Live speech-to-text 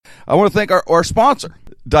I want to thank our sponsor,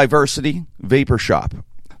 Diversity Vapor Shop.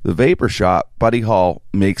 The Vapor Shop, Buddy Hall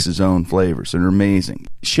makes his own flavors. They're amazing.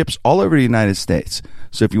 Ships all over the United States.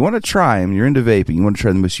 So if you want to try them, you're into vaping, you want to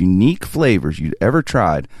try the most unique flavors you've ever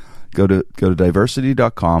tried, go to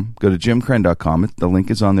diversity.com, go to jimkrenn.com. The link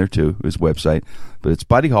is on there too, his website. But it's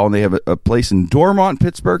Buddy Hall, and they have a place in Dormont,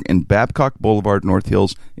 Pittsburgh, and Babcock Boulevard, North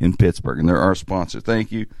Hills in Pittsburgh. And they're our sponsor.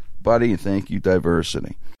 Thank you, Buddy, and thank you,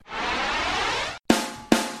 Diversity.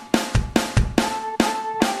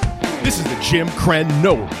 This is the Jim Krenn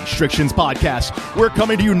No Restrictions podcast. We're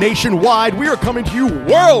coming to you nationwide. We are coming to you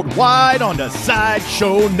worldwide on the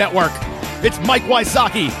Sideshow Network. It's Mike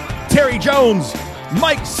Wysocki, Terry Jones,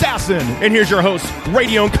 Mike Sasson, and here's your host,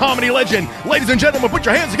 radio and comedy legend. Ladies and gentlemen, put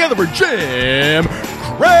your hands together for Jim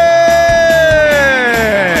Krenn!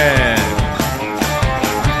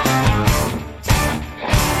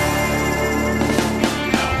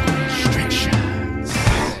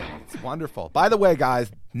 Wonderful. By the way,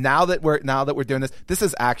 guys, now that we're doing this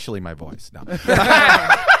is actually my voice. No.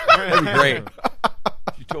 That'd be great.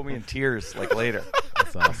 You told me in tears, like later.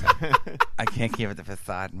 That's awesome. I can't keep it the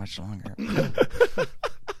facade much longer.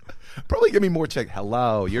 Probably give me more check.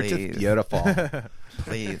 Hello, you're Please. just beautiful.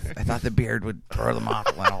 Please. I thought the beard would throw them off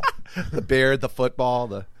a little. The beard, the football,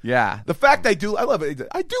 the fact I love it.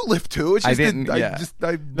 I do lift too. It's just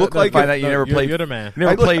I look like find out you never played. You're the man. You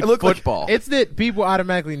never played look like- football. It's that people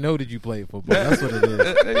automatically know that you played football. That's what it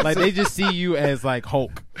is. Like they just see you as like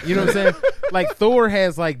Hulk. You know what I'm saying? Like Thor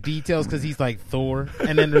has like details because he's like Thor,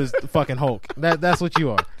 and then there's fucking Hulk. That's what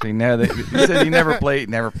you are. So you said you never played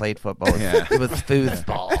football. Yeah. It was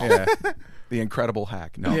foosball. yeah. The Incredible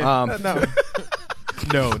Hack. No, Yeah.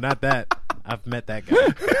 No, not that. I've met that guy.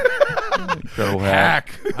 Incredible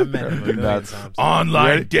Hack. I've met him a million Nuts. times.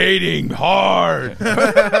 Online dating hard.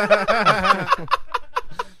 The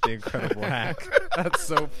Incredible Hack. That's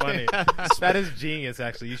so funny. That is genius.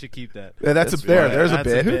 Actually, you should keep that. Yeah, that's a there. funny. There's a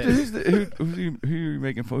That's bit. Who are you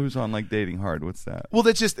making fun? Who's on like dating hard? What's that? Well,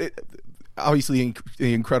 that's just obviously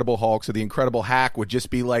the Incredible Hulk. So the Incredible Hack would just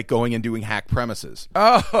be like going and doing hack premises.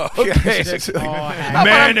 Oh, okay.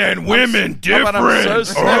 Men and women different. How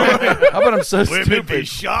about I'm so Women be stupid?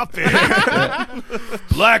 shopping.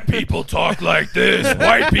 Black people talk like this.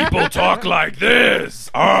 White people talk like this.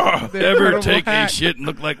 Ever Incredible take Hack. a shit and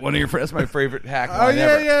look like one of your friends? That's my favorite hack Oh line yeah,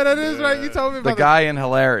 ever. yeah, that is right. You told me The about guy in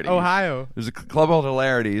Hilarity. Ohio. There's a club called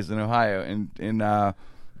Hilarities in Ohio, and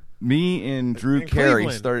me and Drew In Carey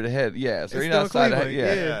Cleveland. started ahead. Yeah, so It's right still outside. Cleveland.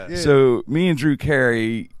 Yeah. So me and Drew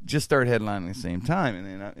Carey just started headlining at the same time,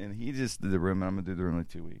 and he just did the room, and I'm gonna do the room in like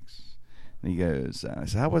 2 weeks. And he goes, I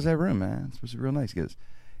said, "How was that room, man? It's supposed to be real nice." He goes,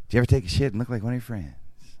 "Did you ever take a shit and look like one of your friends?"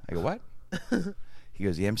 I go, "What?" He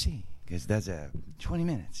goes, "The MC." He goes, "That's 20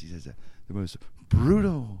 minutes." He says, "The most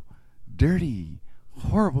brutal, dirty,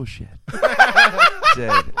 horrible shit."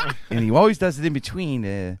 Said, and he always does it in between,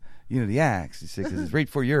 the acts. He said, because it's right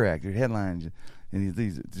before your act, your headlines, and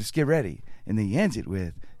he's just get ready. And then he ends it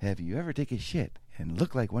with, "Have you ever taken a shit and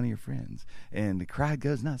look like one of your friends?" And the crowd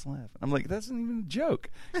goes nuts laughing. I'm like, that's not even a joke.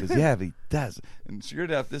 He goes, "Yeah, but he does." And sure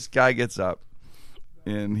enough, this guy gets up,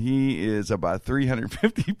 and he is about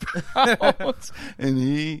 350 pounds, and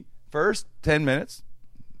he first 10 minutes,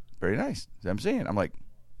 very nice. I'm saying, I'm like,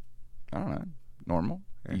 I don't know, normal,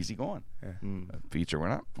 easy going. Feature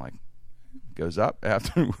went up, like, goes up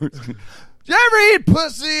afterwards. "Did you ever eat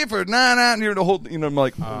pussy for 9 hours?" And the whole, I'm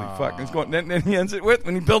like, holy fuck. And it's going, then he ends it with,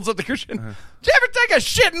 when he builds up the cushion, "Did you ever take a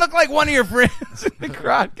shit and look like one of your friends?" And the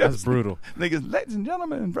crowd goes, That's brutal. And he goes, "Ladies and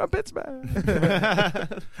gentlemen from Pittsburgh."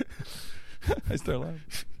 I start laughing.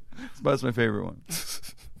 That's my favorite one.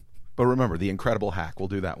 But remember, the Incredible Hack. We'll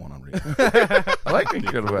do that one on radio. I like the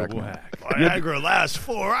Incredible Hack. Viagra lasts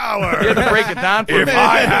 4 hours. You had to break it down for If me.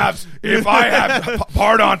 I have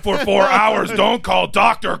part on for 4 hours, don't call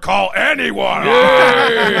doctor, call anyone.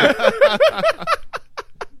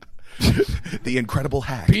 The Incredible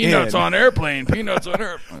Hack. Peanuts And- on airplane. Peanuts on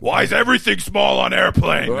airplane. Why is everything small on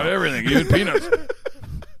airplane? Everything, even peanuts.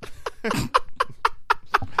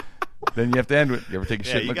 Then you have to end with, "You ever take a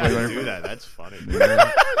shit?" you Look gotta like do that. That's funny.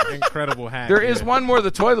 Incredible Hack. There is one more.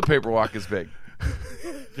 The toilet paper walk is big.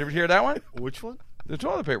 You ever hear that one? Which one? The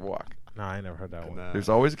toilet paper walk. No, I ain't never heard that one. Nah. There's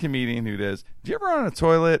always a comedian who does. "Did you ever on a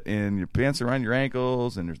toilet and your pants are around your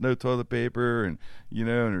ankles and there's no toilet paper and and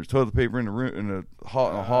there's toilet paper in the room in the hall?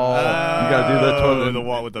 You got to do that toilet. The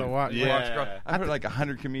one with the walk- yeah. I've heard like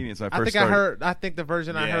 100 comedians when I I first think started. I think the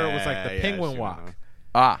version I heard was like the Yeah, penguin sure walk. enough.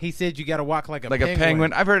 He said you got to walk like a Like a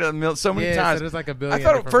penguin. I've heard it so many Yeah, so times. there's like a I billion thought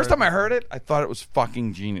different first time I versions. heard it, I thought it was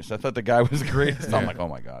fucking genius. I thought the guy was the greatest. I'm like, oh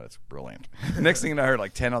my god, it's brilliant. Next thing I heard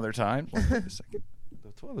like 10 other times. Like, wait a second,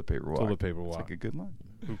 the toilet paper walk. Toilet paper It's walk. like a good line.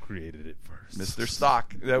 Who created it first? Mr.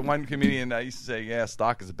 Stock. That one comedian I used to say, yeah,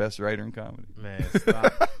 Stock is the best writer in comedy. Man,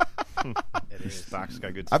 Stock. Stock's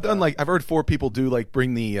got good I've stuff. done I've heard 4 people do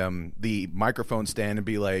bring the microphone stand and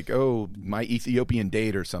be like, oh, my Ethiopian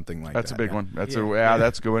date or something like that. That's a big one. That's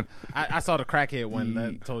that's a good one. I saw the crackhead one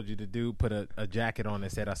that told you to do put a jacket on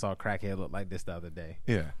and said I saw a crackhead look like this the other day.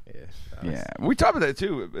 Yeah. Yeah, we talked about that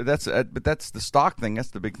too. But that's the Stock thing.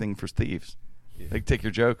 That's the big thing for thieves. Yeah. They take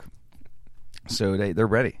your joke, so they're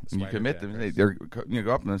ready. And you commit them. They're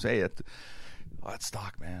go up and say, that's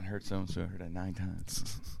Stock, man. I heard so and so. Heard that 9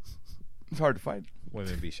 times. It's hard to fight.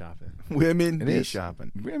 Women be shopping. Women be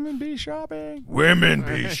shopping. Women be shopping. Women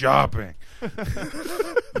be shopping.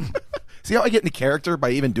 See how I get into character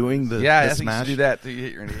by even doing the I smash? think you should do that till you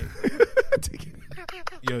hit your knee.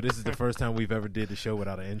 Yo, this is the first time we've ever did the show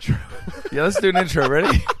without an intro. Yeah, let's do an intro.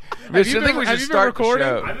 Ready? I think we should start the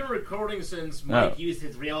show. I've been recording since Mike used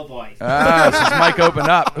his real voice. Since Mike opened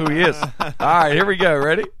up who he is. All right, here we go.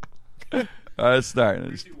 Ready? Let's start.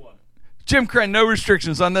 3, 2, 1. Jim Krenn, no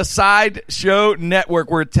restrictions on the Sideshow Network.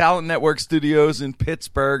 We're at Talent Network Studios in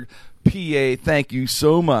Pittsburgh, PA. Thank you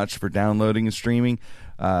so much for downloading and streaming.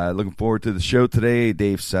 Looking forward to the show today.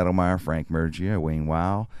 Dave Settlemeyer, Frank Mergia, Wayne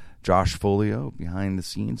Wow, Josh Folio behind the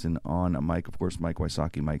scenes, and on a mic, of course, Mike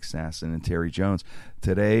Wysocki, Mike Sasson, and Terry Jones.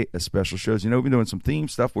 Today, a special shows. We've been doing some theme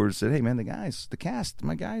stuff where we said, hey, man, the cast,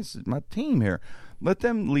 my guys, my team here, let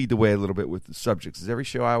them lead the way a little bit with the subjects. As every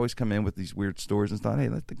show, I always come in with these weird stories and thought, hey,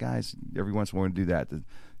 let the guys every once in a while do that to,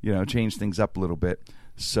 change things up a little bit.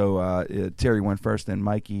 So Terry went first, then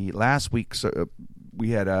Mikey. Last week,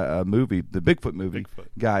 we had a movie, the Bigfoot movie,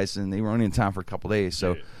 guys, and they were only in town for a couple days,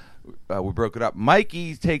 so we broke it up.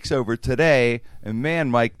 Mikey takes over today, and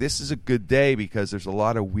man, Mike, this is a good day because there's a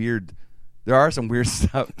lot of there are some weird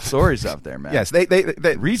stories out there, man. Yes, they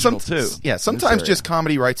regional too. Yeah, sometimes just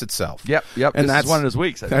comedy writes itself. Yep. And that's one of those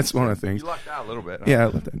weeks. That's one of the things. You lucked out a little bit.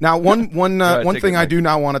 Yeah. Now, one thing I do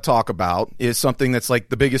not want to talk about is something that's like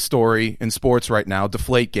the biggest story in sports right now: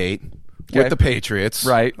 Deflategate with the Patriots.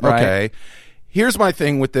 Right. Okay. Here's my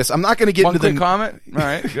thing with this. I'm not going to get into the comment. All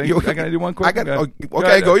right. Can I do one quick?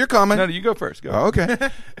 Go your comment. No, you go first. Go. Okay.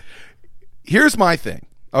 Here's my thing.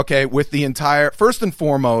 Okay, with the entire first and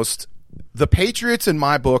foremost, the Patriots in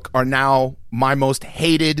my book are now my most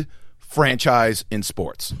hated franchise in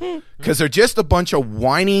sports because they're just a bunch of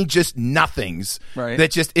whiny, just nothings. Right.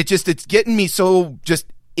 That it's getting me so just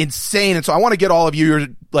insane, and so I want to get all of your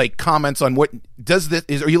comments on what does this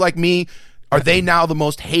is. Are you like me? Are they now the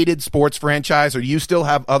most hated sports franchise, or do you still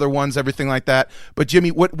have other ones, everything like that? But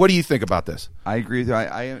Jimmy, what do you think about this? I agree with you.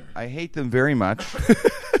 I hate them very much.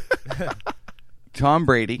 Tom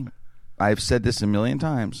Brady, I've said this a million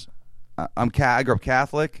times. I grew up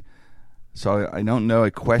Catholic, so I don't know. I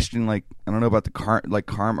question I don't know about the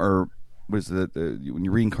karma or was the when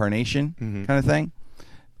you reincarnation kind of thing.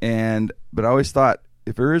 But I always thought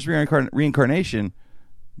if there is reincarnation,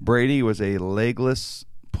 Brady was a legless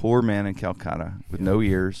poor man in Calcutta with no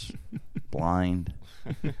ears, blind,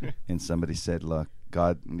 and somebody said, "Look,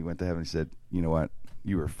 God," and he went to heaven. He said, "You know what?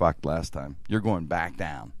 You were fucked last time. You're going back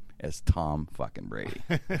down as Tom fucking Brady.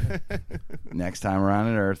 Next time around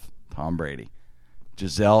on Earth, Tom Brady,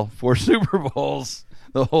 Giselle, 4 Super Bowls,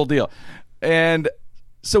 the whole deal." And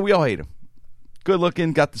so we all hate him. Good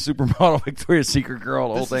looking, got the supermodel Victoria's Secret girl,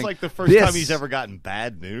 the whole thing. This is like the first time he's ever gotten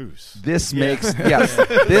bad news. This makes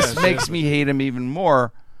this makes me hate him even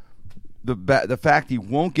more. The fact he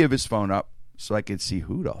won't give his phone up so I could see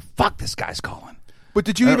who the fuck this guy's calling. But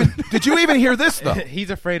did you even hear this though?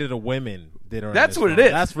 He's afraid of the women that are. That's what phone. it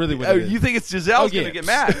is. That's really what it is. You think it's Giselle's going to get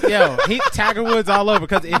mad? Yo, Tiger Woods all over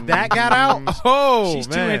because if that got out, she's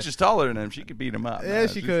 2 inches taller than him. She could beat him up. Yeah,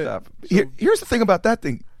 she could. Here's the thing about that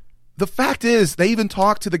thing. The fact is, they even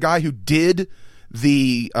talked to the guy who did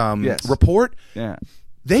the report. Yeah,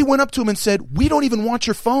 they went up to him and said, "We don't even want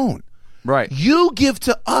your phone. Right? You give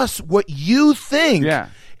to us what you think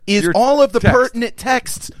is your all of the pertinent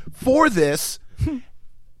texts for this,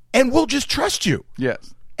 and we'll just trust you."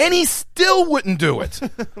 Yes. And he still wouldn't do it.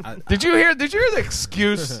 Did you hear the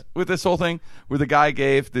excuse with this whole thing where the guy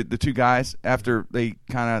gave the 2 guys after they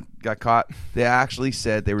kind of got caught? They actually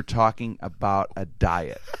said they were talking about a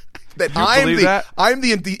diet. That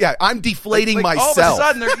I'm deflating myself. All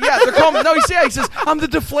of a sudden, they're calling. No, he says, "I'm the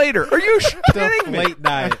deflator." Are you kidding me? Deflate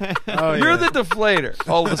diet. Oh, You're the deflator.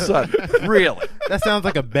 All of a sudden, really? That sounds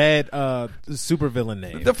like a bad supervillain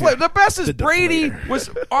name. The best is Brady was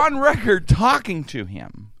on record talking to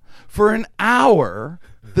him for an hour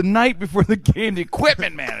the night before the game, the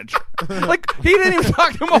equipment manager. Like, he didn't even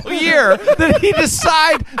talk to him all year. Then he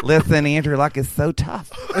decide, listen, Andrew Luck is so tough.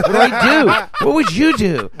 What do I do? What would you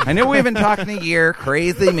do? I know we haven't talked in a year.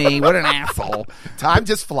 Crazy me. What an asshole. Time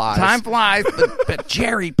just flies. Time flies, but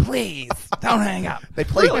Jerry, please, don't hang up. They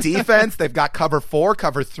play defense. They've got cover 4,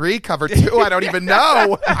 cover 3, cover 2. I don't even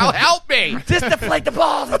know. Help me. Just deflate the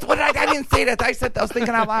balls. That's what I didn't say that. I was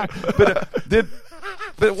thinking out loud.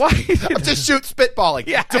 But why? Just shoot spitballing.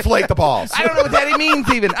 Yeah. Deflate the balls. I don't know what that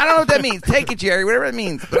means even. I don't know what that means. Take it, Jerry, whatever it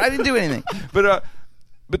means. But I didn't do anything. But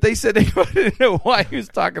they said they didn't know why he was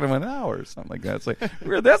talking to him an hour or something like that. It's like,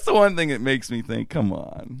 that's the one thing that makes me think, come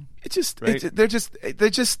on. It's just, right? they're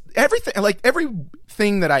just everything, like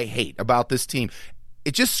everything that I hate about this team,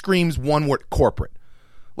 it just screams one word: corporate.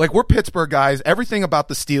 Like, we're Pittsburgh guys. Everything about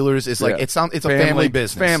the Steelers is like, it's a family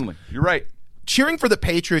business. Family. You're right. Cheering for the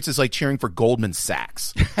Patriots is like cheering for Goldman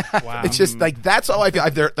Sachs. Wow. It's just like, that's all I feel.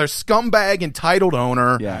 They're scumbag entitled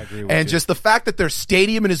owner. Yeah, I agree with and you. just the fact that their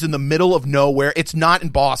stadium is in the middle of nowhere. It's not in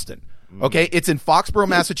Boston. Okay, it's in Foxborough,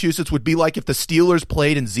 Massachusetts. Would be like if the Steelers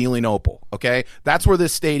played in Zeleenople. Okay, that's where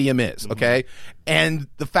this stadium is. Okay, and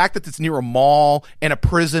the fact that it's near a mall and a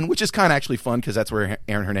prison, which is kind of actually fun because that's where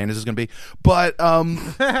Aaron Hernandez is going to be. But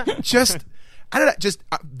just, I don't know. Just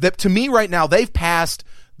to me right now, they've passed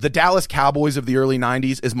the Dallas Cowboys of the early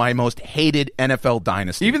 '90s is my most hated NFL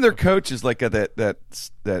dynasty. Even their coach is like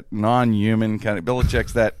that non-human kind of.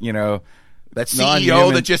 Belichick's that, that CEO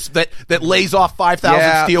non-human. that lays off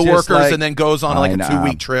 5,000 steel just workers like, and then goes on like a I know.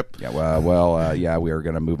 2-week trip. Yeah, we are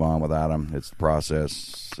going to move on without him. It's the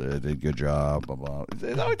process. Did a good job. Blah blah.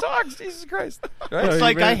 That's how he talks. Jesus Christ. Right? It's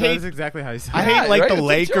like I hate. That's exactly how you say I it. hate like right? the It's a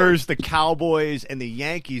Lakers, the Cowboys, and the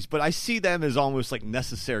Yankees, but I see them as almost like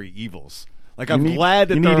necessary evils. Like, I'm need- glad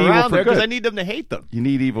that you they're need evil around for there because good. I need them to hate them. You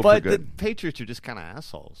need evil But for the good. Patriots are just kind of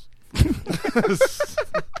assholes.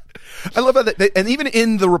 I love how and even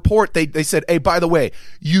in the report they said, hey, by the way,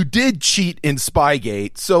 you did cheat in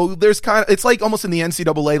Spygate. So there's it's like almost in the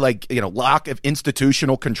NCAA, like, lack of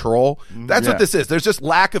institutional control. That's what this is. There's just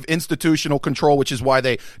lack of institutional control, which is why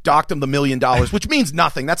they docked him the $1 million, which means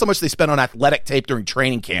nothing. That's how much they spent on athletic tape during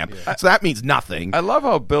training camp. So that means nothing. I love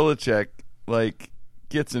how Belichick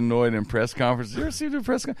gets annoyed in press conferences. You ever see the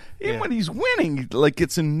press conference? Even when he's winning, he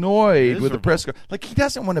gets annoyed with the press conference. Like, he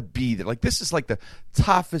doesn't want to be there. Like, this is like the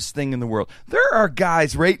toughest thing in the world. There are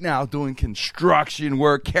guys right now doing construction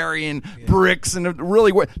work, carrying bricks, and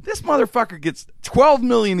really work. This motherfucker gets $12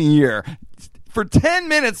 million a year. For 10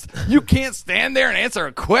 minutes, you can't stand there and answer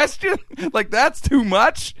a question? Like, that's too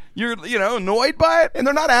much? You're, annoyed by it? And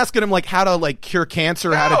they're not asking him how to cure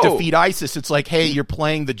cancer, how to No. defeat ISIS. It's like, hey, you're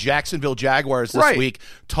playing the Jacksonville Jaguars this Right. week.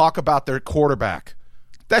 Talk about their quarterback.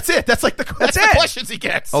 That's it. That's the it. questions he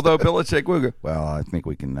gets. Although Belichick will go, well, I think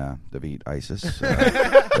we can defeat ISIS.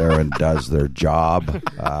 Aaron does their job. We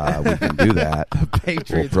can do that.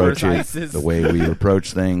 Patriots We'll approach versus it ISIS. the way we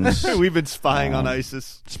approach things. We've been spying on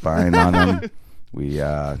ISIS. Spying on them. We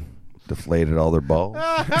deflated all their balls.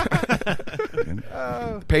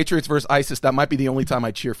 Patriots versus ISIS. That might be the only time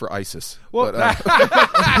I cheer for ISIS. Well,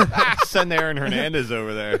 Send Aaron Hernandez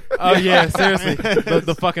over there. oh yeah, seriously,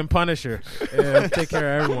 the fucking Punisher. Yeah, take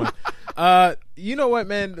care of everyone. You know what,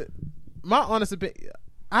 man? My honest opinion,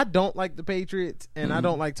 I don't like the Patriots, and I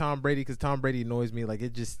don't like Tom Brady because Tom Brady annoys me. Like,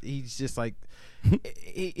 he's just like,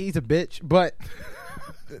 he's a bitch. But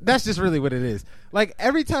that's just really what it is. Like,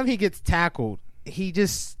 every time he gets tackled, he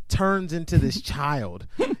just turns into this child.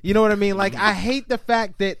 You know what I mean? Like, I hate the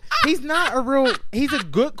fact that he's a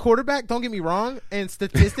good quarterback, don't get me wrong, and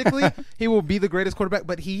statistically he will be the greatest quarterback,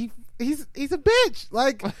 but he's a bitch.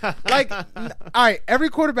 Like all right, every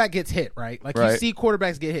quarterback gets hit, right? Like, Right. you see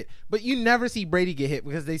quarterbacks get hit, but you never see Brady get hit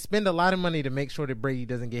because they spend a lot of money to make sure that Brady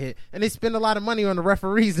doesn't get hit, and they spend a lot of money on the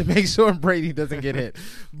referees to make sure Brady doesn't get hit.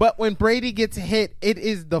 But when Brady gets hit, it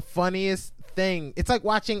is the funniest thing. It's like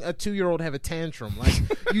watching a 2-year-old have a tantrum. Like,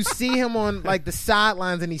 you see him on the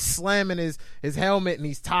sidelines and he's slamming his helmet and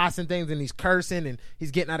he's tossing things and he's cursing and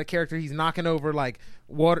he's getting out of character. He's knocking over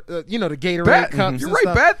water, the Gatorade cups. You're and right.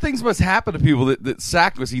 stuff. Bad things must happen to people that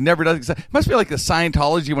sack was he never does. It must be like the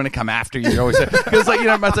Scientology when they come after you. You always say because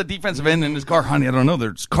it's a defensive end in his car. Honey, I don't know.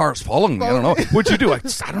 There's cars following me. I don't know. What'd you do? I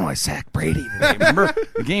don't know. I sacked Brady today. Remember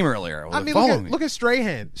the game earlier? I mean, look at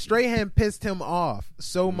Strahan. Strahan pissed him off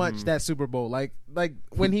so much that Super Bowl. Like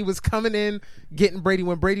when he was coming in, getting Brady,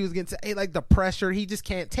 when Brady was getting the pressure, he just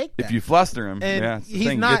can't take that. If you fluster him, And yeah, it's the he's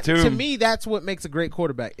thing. not. Get to To him. me, that's what makes a great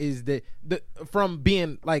quarterback is the from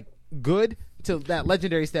being good to that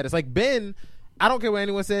legendary status. Like Ben, I don't care what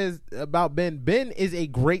anyone says about Ben. Ben is a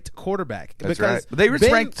great quarterback. That's because right. But they were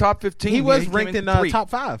Ben, ranked top 15. He was came ranked in three. top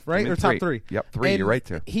 5, right? Came in Or top 3. Yep, 3. And You're right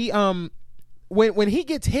there. He when he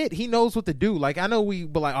gets hit, he knows what to do. Like, I know we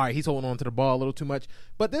be like, all right, he's holding on to the ball a little too much.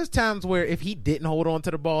 But there's times where if he didn't hold on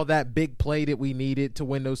to the ball, that big play that we needed to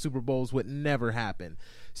win those Super Bowls would never happen.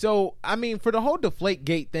 So, I mean, for the whole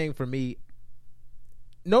Deflategate thing for me,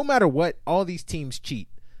 no matter what, all these teams cheat.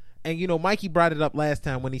 And, you know, Mikey brought it up last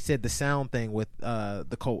time when he said the sound thing with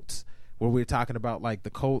the Colts, where we were talking about, like, the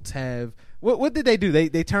Colts have – what did they do?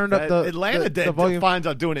 They turned up the Atlanta the volume. finds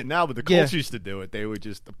out doing it now, but the Colts used to do it. They would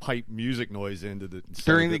just pipe music noise into the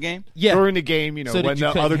During the game? Yeah. During the game, you know, So that when you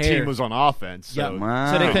the couldn't other hear. team was on offense. So,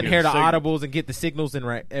 Wow. So they couldn't hear the Signal. audibles and get the signals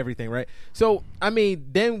and everything, right? So, I mean,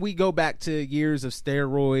 then we go back to years of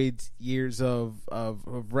steroids, years of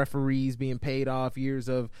referees being paid off, years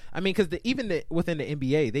of – I mean, because even within the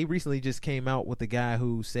NBA, they recently just came out with a guy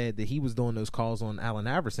who said that he was doing those calls on Allen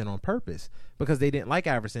Iverson on purpose because they didn't like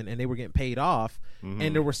Iverson and they were getting paid off.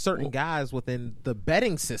 And there were certain guys within the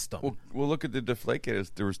betting system. Well, look at the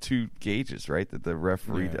Deflategate. There was 2 gauges, right? That the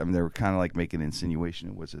referee. I mean, they were kind of like making an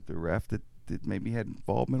insinuation. Was it the ref that maybe had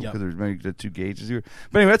involvement because there was maybe the 2 gauges here?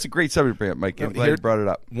 But anyway, that's a great subject to bring up, Mike. I'm glad you brought it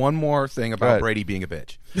up. One more thing Go about ahead. Brady being a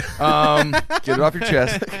bitch. Get it off your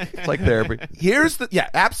chest. It's like therapy.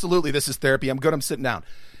 Absolutely. This is therapy. I'm good. I'm sitting down.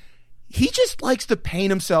 He just likes to paint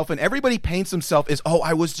himself, and everybody paints himself as,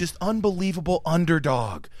 I was just unbelievable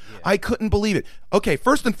underdog. I couldn't believe it. Okay,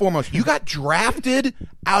 first and foremost, you got drafted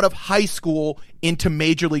out of high school into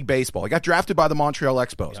Major League Baseball. He got drafted by the Montreal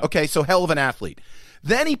Expos. Yep. Okay, so hell of an athlete.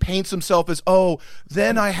 Then he paints himself as,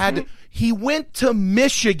 then I had to. He went to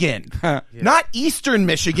Michigan. Not Eastern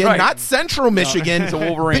Michigan, Right. not Central Michigan. It's a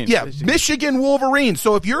Wolverine. Michigan Wolverines.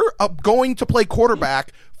 So if you're going to play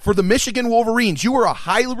quarterback for the Michigan Wolverines, you were a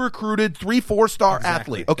highly recruited 3-4 star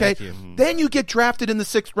athlete. Okay, then you get drafted in the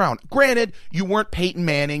 6th round. Granted, you weren't Peyton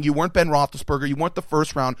Manning, you weren't Ben Roethlisberger, you weren't the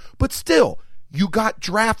 1st round, but still, you got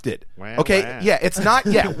drafted. Wah, okay, wah. yeah, it's not.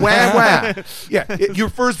 Yeah, wah. Yeah, your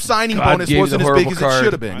first signing God bonus gave you wasn't the as big horrible as card. it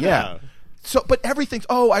should have been. I Yeah. know. So, but everything's.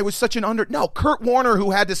 I was such an No, Kurt Warner, who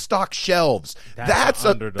had to stock shelves. That's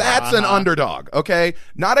an underdog. Okay,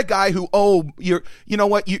 not a guy who. You know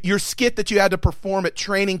what? Your skit that you had to perform at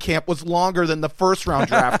training camp was longer than the 1st round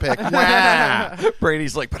draft pick. Wah.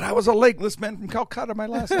 Brady's like, but I was a legless man from Calcutta my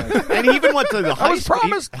last night. And he even went to the high was school.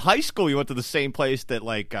 promised. High school, he went to the same place that,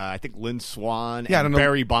 like, I think Lynn Swan Yeah, I and don't know.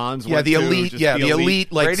 Barry Bonds Yeah, went the to. elite. Just Yeah, the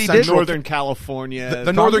elite. Like Brady did. Central Northern California.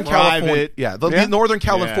 the Northern private. California. Yeah, the Northern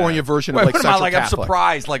California Yeah. version Wait, of like what am I Central like? I'm Catholic.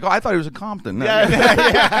 surprised. Like, I thought he was a Compton. No,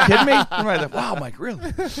 Yeah. kidding me? What am I like, wow, Mike,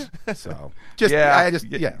 really? So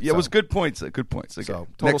It was good points. Good points. Okay. So,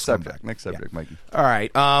 total Next subject. scumbag. Next subject, Mikey. All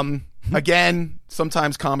right. Again,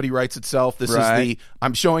 sometimes comedy writes itself. This Right.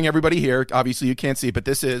 I'm showing everybody here. Obviously, you can't see it, but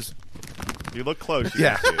this is You look close.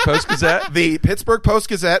 Yeah. Post Gazette. the Pittsburgh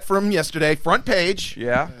Post-Gazette from yesterday, front page.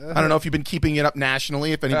 Yeah. I don't know if you've been keeping it up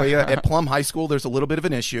nationally. If anybody at Plum High School, there's a little bit of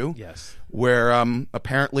an issue. Yes. Where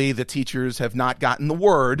apparently the teachers have not gotten the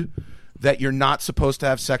word that you're not supposed to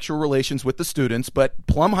have sexual relations with the students, but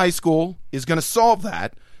Plum High School is going to solve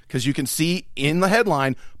that because you can see in the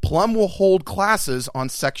headline, Plum will hold classes on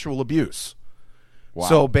sexual abuse. Wow.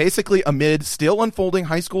 So basically, amid still unfolding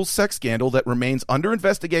high school sex scandal that remains under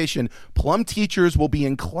investigation, Plum teachers will be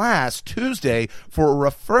in class Tuesday for a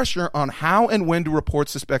refresher on how and when to report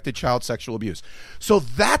suspected child sexual abuse. So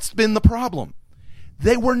that's been the problem.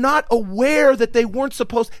 They were not aware that they weren't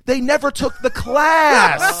supposed. They never took the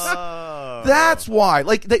class. That's why.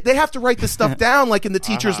 Like they have to write this stuff down, like in the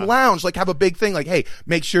teacher's lounge. Like have a big thing, like, hey,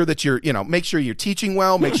 make sure that make sure you're teaching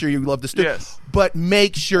well, make sure you love the student, Yes. but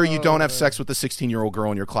make sure you don't have sex with the 16-year-old girl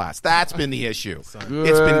in your class. That's been the issue. It's been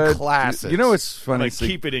Good. classes. You know what's funny? Like,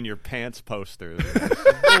 keep it in your pants poster.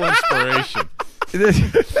 Full inspiration.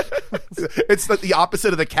 It's the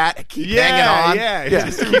opposite of the cat keep hanging on. Yeah.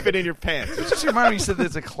 Just keep it in your pants. It just reminded me, you said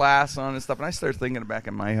there's a class on and stuff, and I started thinking back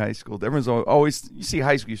in my high school. Everyone's always, you see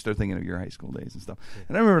high school, you start thinking of your high school days and stuff.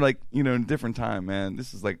 And I remember, like, in a different time, man,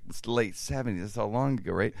 this is like it's the late 70s, that's how long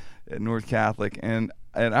ago, right, at North Catholic. And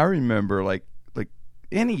I remember, like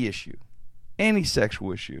any issue, any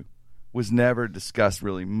sexual issue was never discussed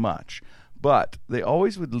really much. But they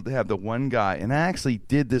always would have the one guy, and I actually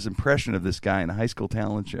did this impression of this guy in a high school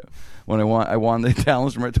talent show when I won the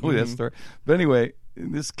talent show. I told you that story. But anyway,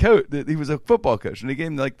 this coach, he was a football coach, and he gave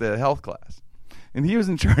him like the health class, and he was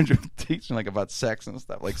in charge of teaching like about sex and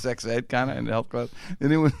stuff, like sex ed kind of in the health class,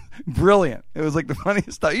 and it was brilliant. It was like the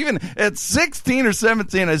funniest stuff. Even at 16 or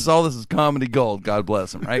 17, I saw this as comedy gold. God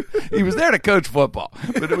bless him. Right? He was there to coach football,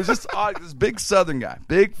 but it was just odd. This big Southern guy,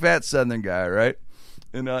 big fat Southern guy, right?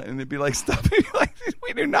 and it'd be like stuff. Like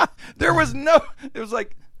we do not. There was no. It was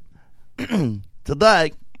like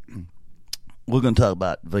today we're going to talk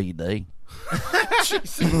about VD.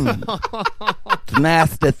 It's a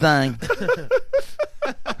nasty thing.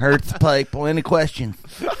 Hurts people. Any questions?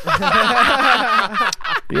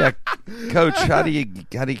 Yeah, Coach. How do you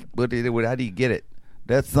get it?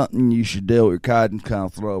 That's something you should deal with your guidance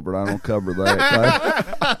counselor, but I don't cover that.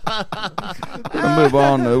 Okay? We're gonna move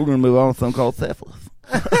on. We're gonna move on to something called syphilis.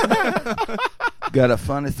 Got a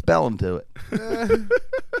funny spelling to it.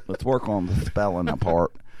 Let's work on the spelling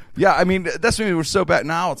part. Yeah, I mean that's when we were so bad.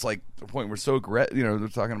 Now it's like the point we're so they're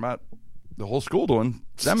talking about the whole school doing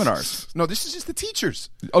seminars. No, this is just the teachers.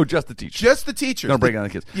 Oh, just the teachers. Just the teachers. Don't break down the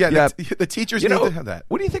kids. Yeah. The teachers need to have that.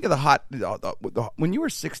 What do you think of when you were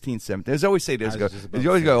 16, 17? As I always say, you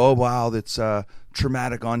always go, oh, wow, that's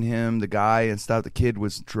traumatic on him, the guy and stuff. The kid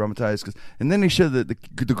was traumatized. And then they showed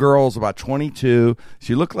the girl's about 22.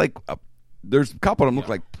 She looked like, there's a couple of them look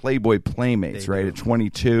like Playboy Playmates, right, at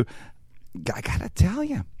 22. I got to tell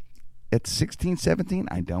you, at 16, 17,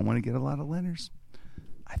 I don't want to get a lot of letters.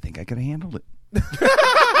 I think I could have handled it.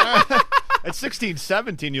 At 16,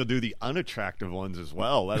 17, you'll do the unattractive ones as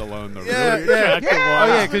well, let alone the really Yeah. attractive ones. Oh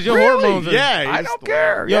yeah, because your hormones are. Yeah, I don't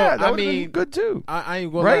care. Yo, Yeah, that I would've been mean, good too. I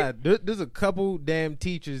ain't gonna Right? lie. There's a couple damn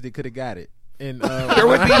teachers that could have got it. And There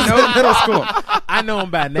would be no middle school. I know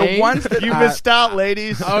them by name. The ones that You missed out,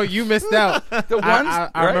 ladies. Oh, you missed out. The ones I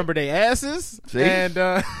right? remember their asses. See? And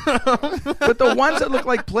But the ones that look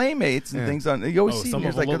like Playmates and things on, you always see some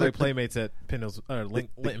there's of them look other- like Playmates at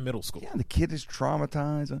Linton Middle School. Yeah, the kid is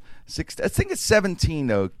traumatized. I think it's 17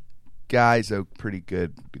 though. Guys are pretty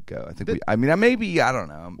good to go. I think I don't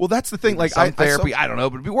know. Well, that's the thing. Like Some I therapy, saw- I don't know,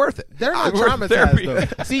 but it'd be worth it. They're not Worth therapy.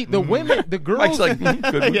 traumatized though. See, the women, the girls. Mike's like, good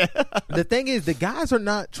one. The thing is, the guys are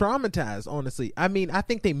not traumatized. Honestly, I mean, I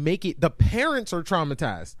think they make it. The parents are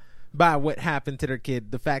traumatized by what happened to their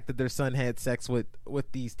kid. The fact that their son had sex with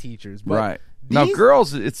these teachers. But Right. Now,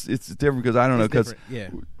 girls, it's different because I don't know. It's Because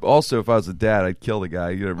different, yeah. also, if I was a dad, I'd kill the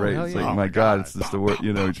guy. You know, right? hell It's yeah. like, Oh, my my God, God. it's just the word.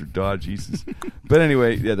 You know, it's your dog, Jesus. But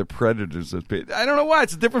anyway, yeah, the predators. I don't know why.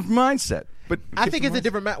 It's a different mindset. But I think it's a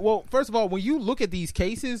different well, first of all, when you look at these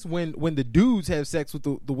cases, when the dudes have sex with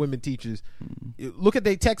the women teachers, look at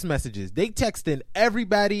their text messages. They texting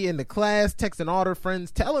everybody in the class, texting all their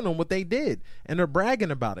friends, telling them what they did, and they're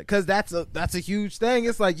bragging about it because that's a huge thing.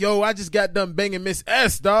 It's like, yo, I just got done banging Miss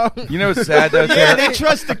S, dog. You know what's sad though? Yeah, Terry? they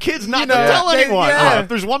trust the kids not know, to tell they- anyone. yeah. If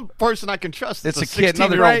there's one person I can trust, It's it's a kid,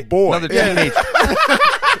 another 16-year-old boy. another teenager.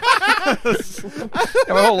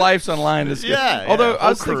 Yeah, my whole life's online. This kid. Yeah. Although yeah. I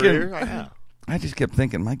was Whole thinking, career, yeah. I just kept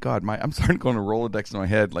thinking, my God, I'm starting going to Rolodex in my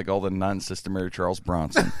head, like all the non-Sister Mary Charles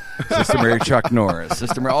Bronson, Sister Mary Chuck Norris,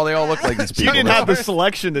 Sister Mary. They all look like these You people. didn't have the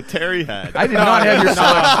selection that Terry had. I did not have your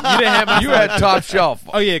selection. You didn't have my You had top shelf.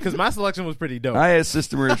 Oh yeah, because my selection was pretty dope. I had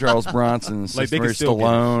Sister Mary Charles Bronson, and Like, Sister they Mary could still get it.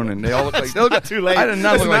 Stallone, and they all look like. They look not too late. I did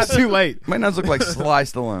not It's look not like too late. My nuns look like Sly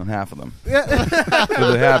Stallone, half of them.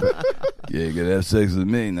 So they have it. Yeah, you could have sex with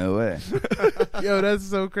me? No way. Yo, that's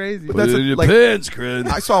so crazy. But that's Put it in your like- pants, Chris.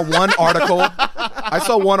 I saw one article.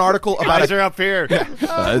 About Guys are up here.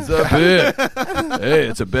 That's up here. Hey,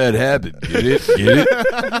 it's a bad habit. Get it? Get it?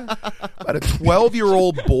 about a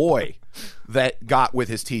 12-year-old boy that got with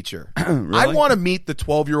his teacher. I want to meet the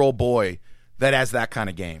 12-year-old boy that has that kind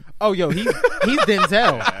of game. Oh, yo, he's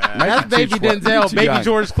Denzel. That's be baby too Denzel, too baby young.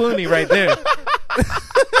 George Clooney right there.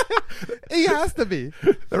 He has to be.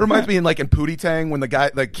 That reminds me in Pootie Tang when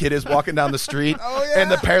the kid is walking down the street and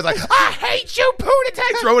the parent's like, I hate you, Pootie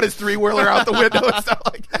Tang, throwing his 3-wheeler out the window and stuff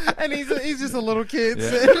like that. And he's just a little kid.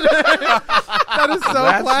 That is so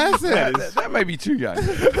classic. That might be too young. Oh,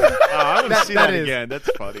 I want to see that that is- again. That's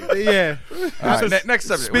funny. Yeah. All right, next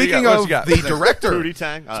subject. Speaking What of you got? the director, Pootie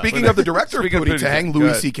Tang. speaking of the director of Speaking of Pootie Pootie Tang, Tang, Louis go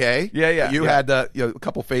ahead. C.K. Yeah. You had a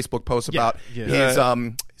couple Facebook posts about yeah.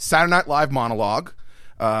 his Saturday Night Live monologue.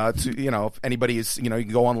 If anybody is, you can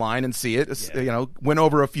go online and see it. Went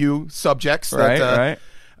over a few subjects. Right.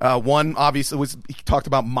 One obviously he talked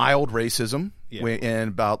about mild racism. And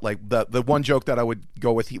about the one joke that I would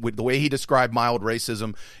go with the way he described mild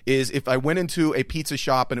racism is if I went into a pizza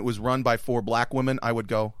shop and it was run by 4 black women, I would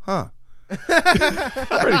go, huh.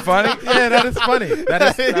 Pretty funny. Yeah, that is funny.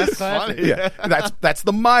 That's It's classic. funny. Yeah, that's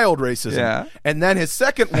the mild racism. Yeah. And then his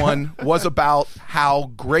second one was about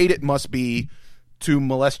how great it must be to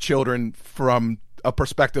molest children from a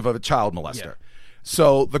perspective of a child molester. Yeah.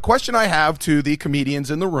 So the question I have to the comedians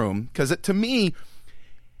in the room, because to me,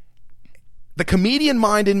 the comedian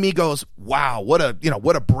mind in me goes, "Wow, what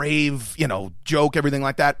a brave joke, everything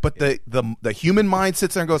like that." But the human mind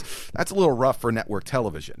sits there and goes, "That's a little rough for network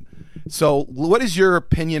television." So, what is your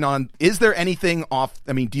opinion on? Is there anything off?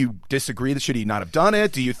 I mean, do you disagree that should he not have done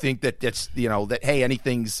it? Do you think that it's that hey,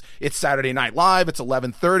 it's Saturday Night Live, it's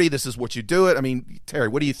 11:30, this is what you do it? I mean, Terry,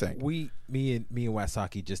 what do you think? Me and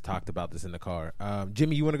Wasaki just talked about this in the car.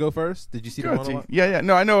 Jimmy, you want to go first? Did you see the monologue? Yeah.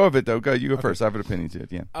 No, I know of it though. Go, you go first. I have an opinion to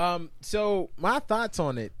it. Yeah. So my thoughts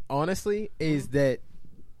on it, honestly, is that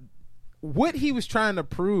what he was trying to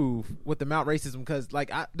prove with the Mount racism, because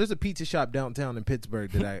there's a pizza shop downtown in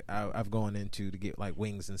Pittsburgh that I've gone into to get like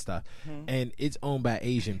wings and stuff, and it's owned by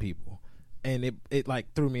Asian people, and it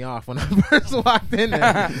like threw me off when I first walked in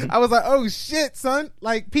there. I was like, oh shit, son!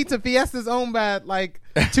 Like Pizza Fiesta's owned by like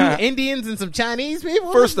 2 Indians and some Chinese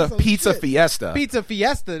people. First, a Pizza Fiesta. Pizza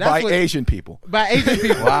Fiesta By Asian people. By Asian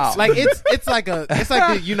people. Wow. Like it's like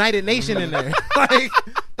the United Nation in there. Like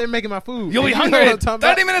they're making my food. You'll be You know hungry what I'm talking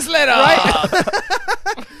 30 about? minutes later.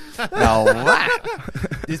 Right? Now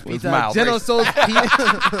that This was pizza, mild General racist. Soul's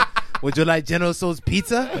pizza. Would you like General Soul's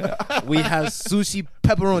pizza? We have sushi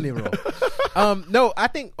pepperoni roll. No, I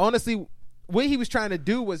think honestly, what he was trying to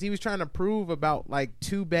do was he was trying to prove about like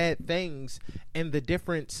 2 bad things and the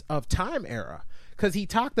difference of time era. Because he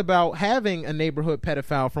talked about having a neighborhood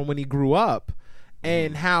pedophile from when he grew up,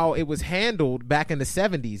 and how it was handled back in the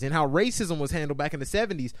 70s, and how racism was handled back in the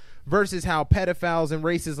 70s versus how pedophiles and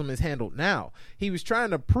racism is handled now. He was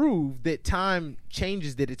trying to prove that time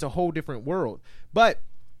changes, that it's a whole different world. But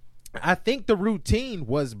I think the routine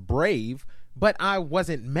was brave, but I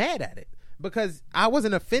wasn't mad at it, because I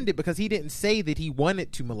wasn't offended, because he didn't say that he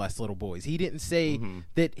wanted to molest little boys. He didn't say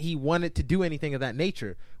that he wanted to do anything of that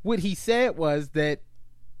nature. What he said was that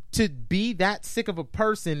to be that sick of a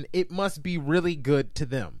person, it must be really good to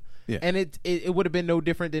them. Yeah. And it would have been no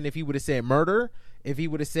different than if he would have said murder, if he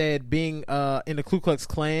would have said being in the Ku Klux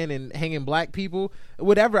Klan and hanging black people,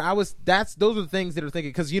 whatever. Those are the things that are thinking,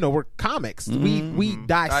 because we're comics. We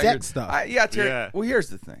dissect stuff. Terry, well, here's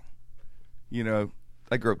the thing.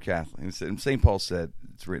 I grew up Catholic, and St. Paul said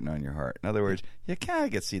it's written on your heart. In other words, you kind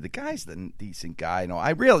of get to see the guy's the decent guy. No,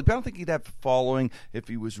 I don't think he'd have a following if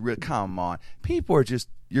he was real. Come on, people are just,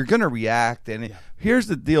 you're going to react. And here's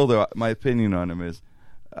the deal, though. My opinion on him is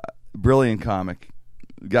brilliant comic.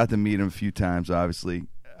 Got to meet him a few times, obviously,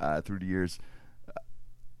 through the years.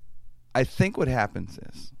 I think what happens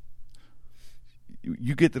is,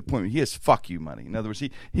 you get to the point where he has fuck you money. In other words,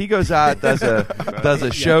 he goes out, does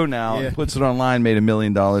a show now, and puts it online, made $1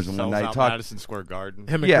 million in one Sells night. out Madison Square Garden.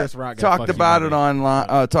 Him and Chris Rock talked about it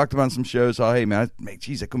online. Talked about some shows. Oh, hey man, I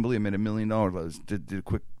couldn't believe I made $1 million. Did a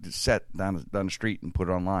quick set down the street and put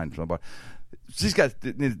it online. So he's got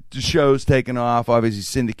the shows taken off. Obviously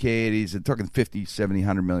syndicated. He's talking 50, 70,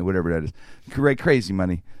 100 million, whatever that is. Crazy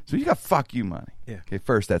money. So you got fuck you money. Yeah. Okay,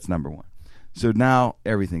 first that's number one. So now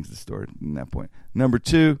everything's distorted from that point. Number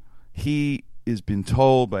two, he has been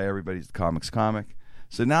told by everybody he's the comics comic.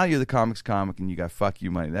 So now you're the comics comic and you got fuck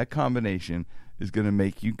you money. That combination is going to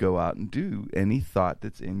make you go out and do any thought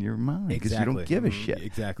that's in your mind, because you don't give a shit.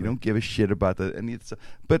 Exactly. You don't give a shit about any of the stuff.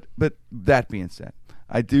 But that being said,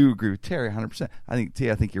 I do agree with Terry 100%. I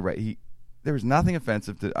think you're right. There was nothing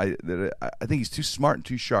offensive to. I think he's too smart and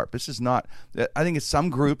too sharp. This is not. I think it's some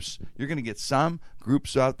groups. You're going to get some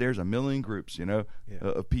groups out there. There's a million groups,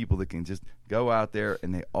 of people that can just go out there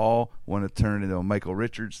and they all want to turn it into a Michael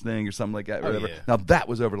Richards thing or something like that. Whatever. Yeah. Now that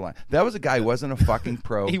was over the line. That was a guy who wasn't a fucking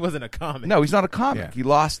pro. He wasn't a comic. No, he's not a comic. Yeah. He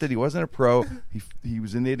lost it. He wasn't a pro. He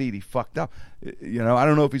was an idiot. He fucked up. I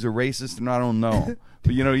don't know if he's a racist or not. I don't know.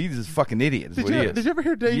 But he's just a fucking idiot. Is what he is. Did you ever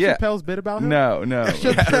hear Dave Chappelle's bit about him? No.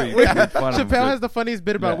 Chappelle has the funniest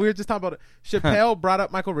bit about it. We were just talking about it. Chappelle brought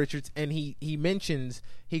up Michael Richards, and he mentions,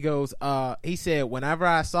 he goes, he said, whenever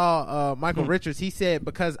I saw Michael Richards, he said,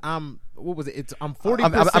 because I'm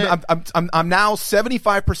 40%. I'm now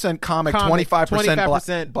 75% comic,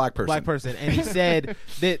 25% black person. And he said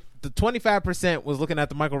that the 25% was looking at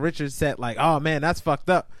the Michael Richards set like, oh man, that's fucked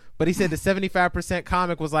up. But he said the 75%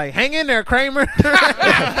 comic was like, hang in there, Kramer. Don't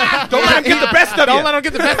let him get the best of you. Don't let him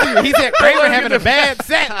get the best of you. He said Kramer having a bad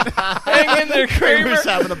set. Hang in there, Kramer.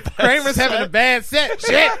 Kramer's having a bad set.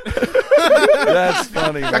 Shit. That's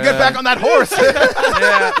funny, man. Now get back on that horse.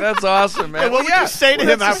 Yeah, that's awesome, man. And what would you say to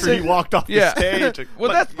him after he walked off the stage?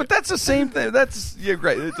 Well, that's the same thing. That's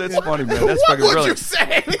great. That's funny, man. That's fucking What would brilliant. you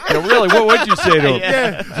say? Yeah, really, what would you say to him?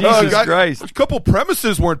 Yeah. Jesus Christ. A couple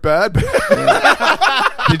premises weren't bad.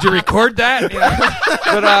 Did you record that?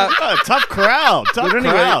 But tough crowd. Tough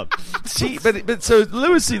crowd. See, but so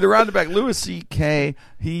Louis C. The roundabout Louis C.K.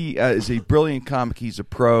 He is a brilliant comic. He's a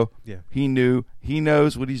pro. Yeah. He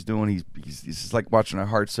knows what he's doing. He's just like watching a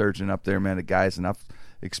heart surgeon up there, man. The guy's enough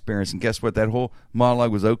experience, and guess what? That whole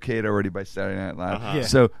monologue was okayed already by Saturday Night Live. Uh-huh.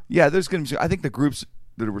 So there's going to be. I think the groups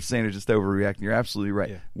that were saying are just overreacting. You're absolutely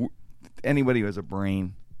right. Anybody who has a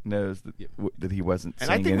brain knows that that he wasn't. And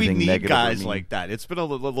saying I think we anything need negative guys or mean. like that. It's been a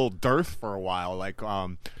little dearth for a while. Like,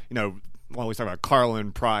 when we talk about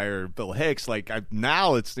Carlin, Pryor, Bill Hicks,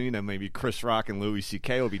 now it's, maybe Chris Rock and Louis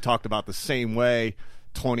C.K. will be talked about the same way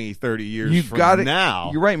 20, 30 years from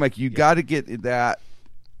now. You're right, Mike. You got to get that.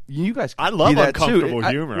 You guys, I love do that uncomfortable too.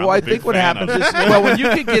 humor. Well, I'm a I big think what fan happens of is, it. when you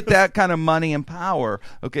can get that kind of money and power,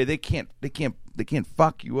 okay, they can't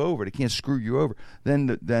fuck you over. They can't screw you over.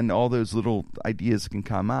 Then all those little ideas can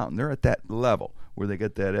come out, and they're at that level where they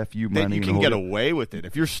get that FU money. Then you and can the get whole- away with it.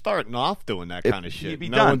 If you're starting off doing that kind of shit, He'd be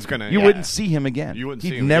no done. one's gonna. You wouldn't see him again. You wouldn't He'd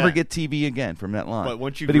see him never again. get TV again from that line. But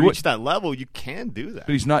once you he reach would- that level, you can do that.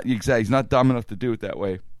 But he's not exactly. He's not dumb enough to do it that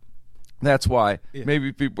way. That's why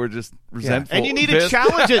maybe people are just resentful. And you need to pissed.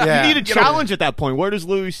 challenge it. Yeah. You need to challenge at that point. Where does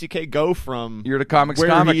Louis C.K. go from? You're the comics where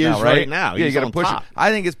comic he is now, right? now. Yeah, He's you got to on push top. it.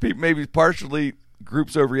 I think it's maybe partially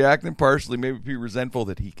groups overreacting, partially maybe people resentful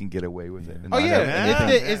that he can get away with it. and Oh not yeah, have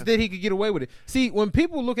anything. it's that he could get away with it. See, when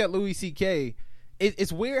people look at Louis C.K.,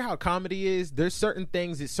 it's weird how comedy is. There's certain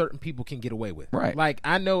things that certain people can get away with. Right. Like,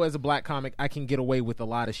 I know as a black comic, I can get away with a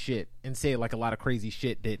lot of shit and say like a lot of crazy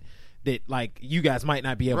shit that like you guys might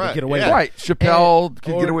not be able to Right, get away yeah. with. Right, Chappelle And-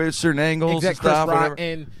 could or- get away with certain angles and Exactly, stuff. Chris Rock. Whatever.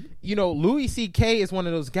 And Louis C.K. is one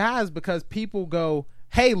of those guys because people go,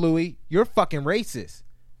 "Hey, Louis, you're fucking racist.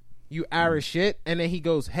 You Irish shit," and then he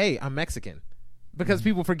goes, "Hey, I'm Mexican." Because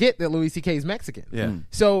people forget that Louis C.K. is Mexican. Yeah.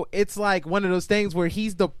 So it's like one of those things where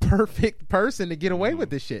he's the perfect person to get away with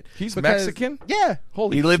this shit. He's Because- Mexican? Yeah.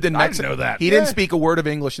 Holy He lived in shit, I didn't Mexico. know that. He didn't speak a word of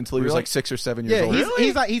English until he was Really? like 6 or 7 years Yeah,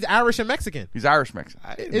 old. he's Irish and Mexican. He's Irish Mexican.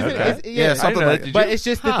 Isn't it? Okay. It's- Yeah, something know like that. that. But it's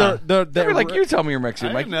just that the Never like you tell me you're Mexican,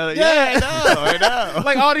 I Mike. didn't know that. Yeah, I know.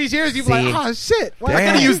 like all these years, you've been See? like, oh shit, I'm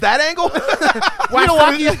going to use that angle?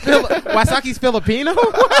 Waisaki's Filipino,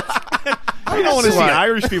 You don't want to see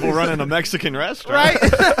Irish people running a Mexican restaurant,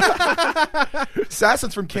 right?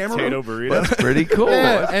 Assassin's from Cameroon. Potato burrito. That's pretty cool.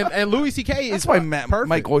 Yeah, and Louis C.K. is That's why perfect.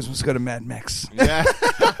 Mike always wants to go to Mad Mex. Yeah.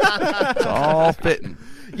 It's all fitting.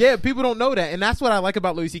 Yeah, people don't know that, and that's what I like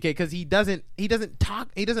about Louis C.K. because he doesn't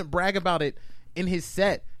brag about it in his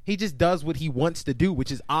set. He just does what he wants to do,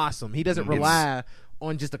 which is awesome. He doesn't rely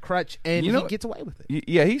on just a crutch, and he gets away with it.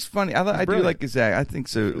 Yeah, he's funny. I do brilliant. like his act. I think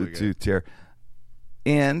so too, Ter.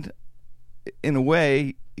 And in a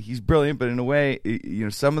way, he's brilliant. But in a way,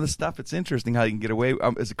 some of the stuff, it's interesting how you can get away.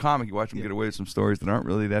 As a comic, you watch him get away with some stories that aren't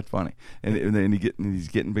really that funny, and then he's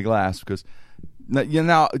getting big laughs because.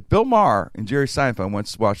 Now, Bill Maher and Jerry Seinfeld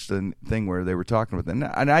once watched a thing where they were talking with them,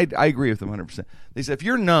 and I agree with them 100%. They said if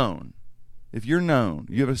you're known,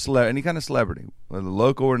 you have any kind of celebrity, whether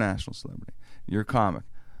local or national celebrity, you're a comic.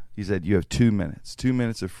 He said you have 2 minutes, 2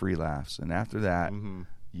 minutes of free laughs, and after that,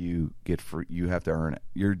 you get free. You have to earn it.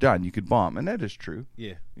 You're done. You could bomb, and that is true.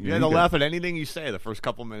 Yeah. You had to laugh at anything you say the first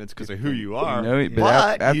couple minutes because of who you are. but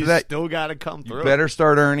But after you that, still got to come through. you better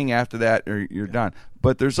start earning after that, or you're done.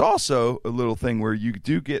 But there's also a little thing where you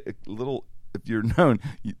do get a little. If you're known,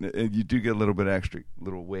 you do get a little bit extra,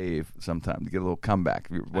 little wave sometimes. You get a little comeback.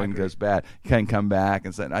 If your one goes bad, you can come back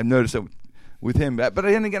and say. I've noticed it with him, but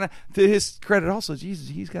then again, to his credit, also, Jesus,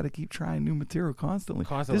 he's got to keep trying new material constantly.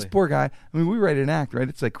 This poor guy. I mean, we write an act, right?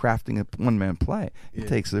 It's like crafting a one-man play. It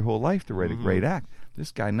takes their whole life to write a great act.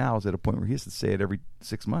 This guy now is at a point where he has to say it every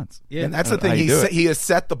 6 months. Yeah. And that's the How thing. you do it. He has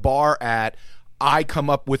set the bar at, I come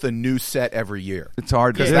up with a new set every year. It's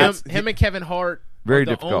hard to Yeah, do. him and Kevin Hart Very are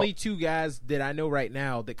the difficult. only two guys that I know right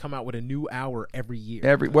now that come out with a new hour every year.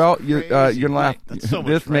 You're gonna laugh. That's so much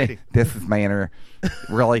This writing. is my inner.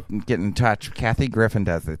 Really get in touch. Kathy Griffin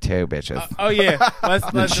does it too, bitches. Oh yeah, let's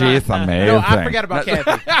She's not- amazing. No, I forgot about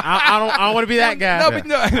Kathy. I don't want to be that guy. No, but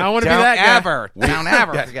no. I want to be that guy. Don't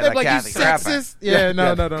ever They're forget like, you sexist. Yeah,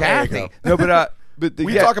 no. Kathy. No, but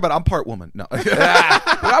We talk about I'm part woman. No. but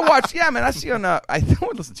I watch. Yeah, man. I see on. I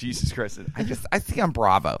don't listen. Jesus Christ. I see on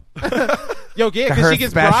Bravo. Yo, yeah, because Her she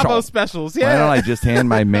gets special. Bravo specials. Why don't Yeah. I just hand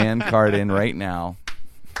my man card in right now?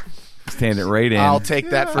 Just hand it right in. I'll take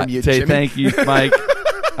that from you, Say Jimmy. thank you, Mike.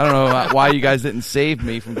 I don't know why you guys didn't save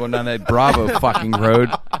me from going down that Bravo fucking road.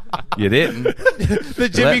 You didn't. The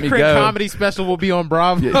Let Jimmy me Crit go. comedy special will be on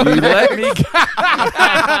Bravo. You let me go.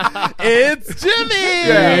 It's Jimmy.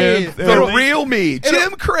 Yeah. The real me,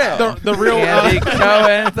 Jim Krill. The real. Andy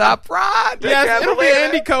Cohen's up front. Yes, it'll be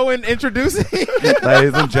Andy Cohen introducing.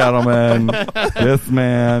 Ladies and gentlemen, this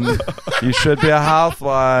man, he should be a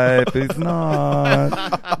housewife. He's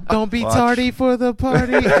not. Don't be Watch. tardy for the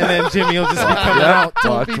party. And then Jimmy will just be coming out.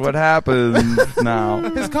 Don't Watch what happens now.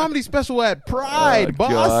 His comedy special at Pride, Oh,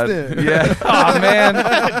 God. Boston. Yeah. Oh,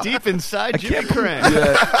 man. Deep inside Jimmy Crenn.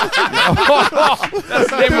 That's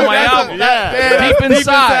the name of my album. Yeah. Deep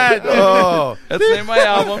Inside. Oh. That's the name of my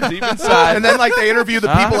album, Deep Inside. And then, like, they interview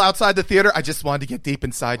the people outside the theater. I just wanted to get deep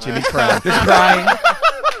inside Jimmy Crenn. They're crying.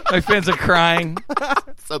 My fans are crying.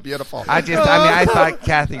 So beautiful. I thought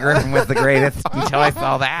Kathy Griffin was the greatest until I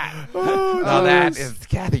saw that. That is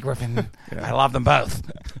Kathy Griffin. I love them both.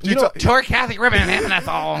 Tour Kathy Griffin and him, and that's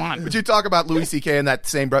all I want. But you talk about Louis C.K. in that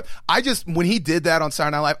same breath. When he did that on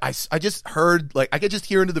Saturday Night Live, I just heard, like, I could just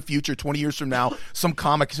hear into the future, 20 years from now, some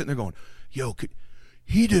comic sitting there going, yo,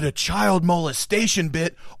 he did a child molestation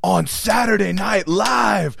bit on Saturday Night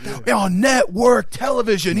Live on network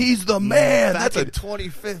television. He's the man. Back That's in a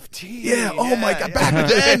 2015. yeah. Oh my God! Back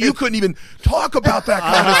then, you couldn't even talk about that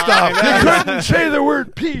kind of stuff. You couldn't say the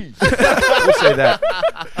word peace. We'll say that.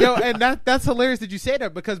 Yo, and that's hilarious that you say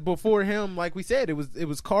that, because before him, like we said, it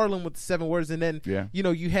was Carlin with the 7 words, and then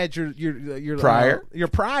you had your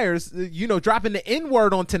priors, dropping the N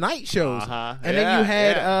word on Tonight shows, and then you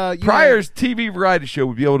had Pryor's TV variety show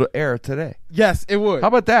would be able to air today. Yes, it would. How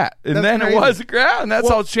about that? And That's then crazy. it was and that's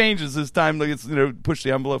how it changes as time gets push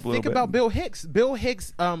the envelope a little Think bit. about Bill Hicks,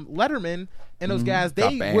 Letterman, and those guys.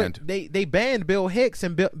 Got banned. They banned Bill Hicks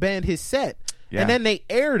and banned his set. Yeah. And then they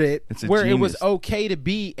aired it It's a where it was genius. okay to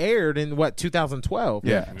be aired in 2012.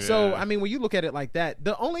 Yeah. So I mean, when you look at it like that,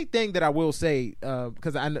 the only thing that I will say,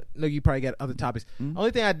 because I know you probably got other topics, only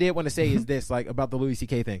thing I did want to say is this, like about the Louis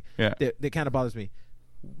C.K. thing. Yeah. That kind of bothers me.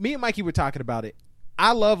 Me and Mikey were talking about it.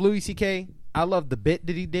 I love Louis C.K. I love the bit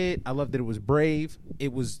that he did. I love that it was brave.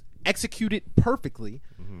 It was executed perfectly.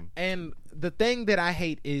 And the thing that I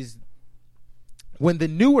hate is when the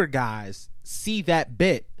newer guys see that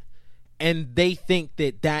bit and they think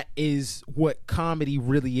that that is what comedy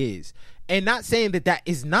really is. And not saying that that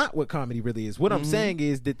is not what comedy really is. What I'm saying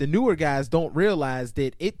is that the newer guys don't realize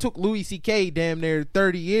that it took Louis C.K. damn near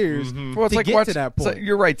 30 years Well, it's to like get to that point.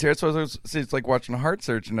 You're right, Terry. So it's like watching a heart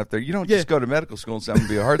surgeon up there. You don't just go to medical school and say I'm going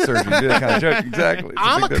to be a heart surgeon and do that kind of joke. Exactly.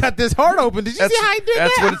 I'm going to cut this heart open. Did you see how he did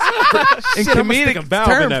that's that? what it's in Shit, I'm gonna stick comedic a valve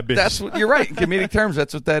in terms. that bitch. That's what you're right. In comedic terms,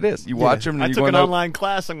 that's what that is. You watch them and I you took go an online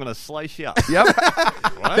class. I'm going to slice you up.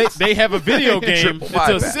 Yep. They have a video game. Triple It's a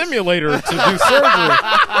bypass. simulator to do surgery.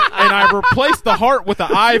 And I replaced the heart with the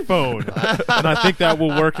iPhone. And I think that will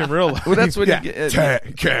work in real life. Well, that's when you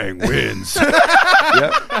get. Kang wins.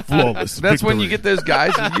 Yep. Flawless. That's when you get those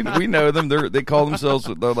guys. We know them. They call themselves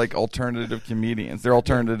they're like alternative comedians. They're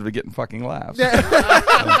alternative to getting fucking laughs.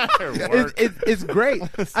 It's great.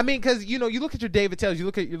 I mean, because you look at your David Tells, you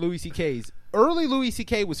look at your Louis C.K.'s. Early Louis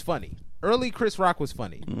C.K. was funny. Early Chris Rock was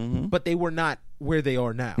funny, but they were not where they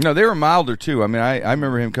are now. No, they were milder too. I mean, I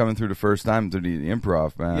remember him coming through the first time through the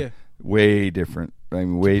improv. Man, Yeah. way different. I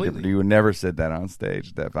mean, way Completely. different. You would never said that on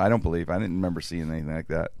stage. I don't believe. I didn't remember seeing anything like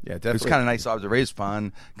that. Yeah, It was definitely. kind of nice observation. He was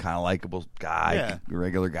fun, kind of likable guy, Yeah.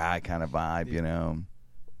 regular guy kind of vibe. You know.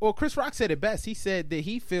 Well, Chris Rock said it best. He said that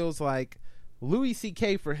he feels like Louis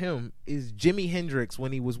C.K. for him is Jimi Hendrix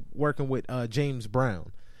when he was working with James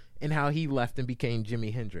Brown, and how he left and became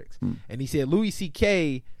Jimi Hendrix. And he said Louis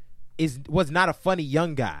C.K. was not a funny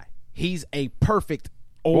young guy. He's a perfect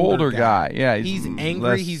older guy. Yeah, he's angry,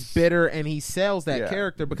 less- he's bitter, and he sells that Yeah.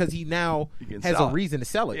 character because he now You can has sell a it. reason to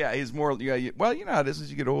sell it. Yeah, he's more. Yeah, well, you know how it is.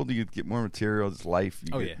 As you get older, you get more material. It's life.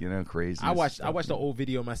 You get, crazy. I watched an old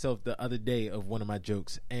video myself the other day of one of my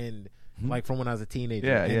jokes, and like from when I was a teenager.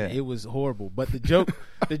 Yeah, and yeah. it was horrible. But the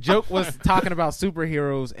joke was talking about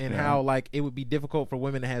superheroes and how like it would be difficult for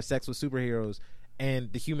women to have sex with superheroes,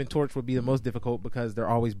 and the Human Torch would be the most difficult because they're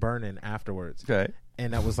always burning afterwards. Okay.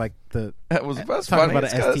 And that was like that's That's talking funny. about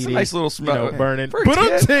It's an got- it's a STD, nice little smell. burning. For a But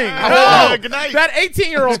kid. ting. How old? Good night. That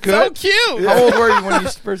 18-year-old so good. cute. How old were you when you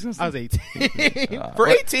first? I was 18. For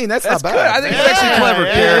 18, that's not That's bad. good. I think it's actually clever,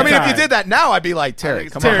 yeah. Terry. I mean, if you did that now, I'd be like, Terry,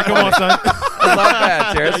 come Terry, on. come on, son. It's not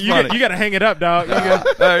bad, Terry. It's funny. You got to hang it up, dog. You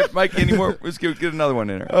got- All right, Mike. Any more? Let's get another one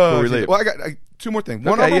in there before we leave. Well, I got two more things.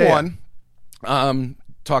 One Okay, number yeah, one.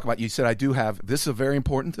 Talk about. You said I do have. This is a very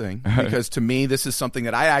important thing because to me, this is something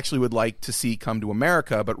that I actually would like to see come to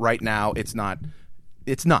America. But right now, it's not.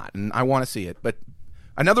 It's not, and I want to see it. But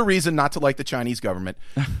another reason not to like the Chinese government.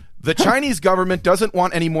 The Chinese government doesn't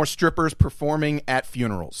want any more strippers performing at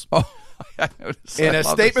funerals. Oh, I noticed. In I a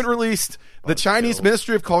love statement this. released, the Chinese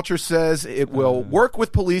Ministry of Culture says it will work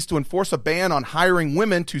with police to enforce a ban on hiring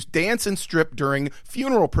women to dance and strip during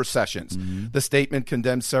funeral processions. The statement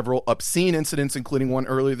condemns several obscene incidents, including one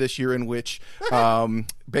earlier this year in which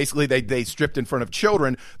basically they stripped in front of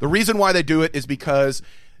children. The reason why they do it is because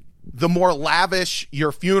the more lavish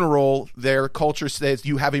your funeral, their culture says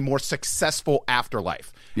you have a more successful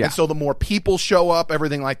afterlife. Yeah. And so the more people show up,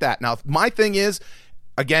 everything like that. Now, my thing is,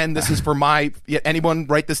 again, this is for anyone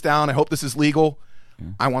write this down. I hope this is legal.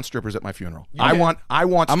 I want strippers at my funeral. I want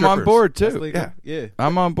strippers. I'm on board too. Legal. Yeah.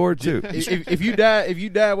 I'm on board too. If you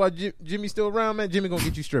die while Jimmy's still around, man, Jimmy gonna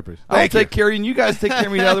get you strippers. I'll take care of you, and you guys take care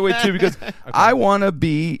of me the other way too, because I want to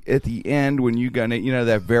be at the end when you gonna,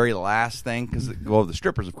 that very last thing. Because the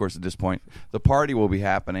strippers, of course, at this point, the party will be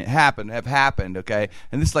have happened, okay.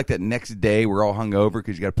 And this is like that next day we're all hungover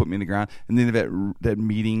because you got to put me in the ground, and then that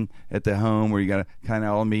meeting at the home where you got to kind of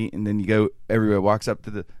all meet, and then you go. Everybody walks up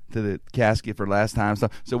to the casket for last time.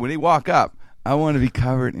 So when they walk up, I want to be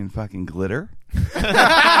covered in fucking glitter.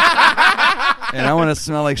 And I want to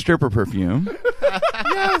smell like stripper perfume.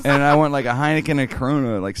 Yes. And I want like a Heineken and a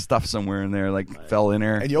Corona like stuff somewhere in there, like fell in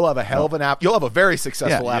there. And you'll have a hell of an you'll have a very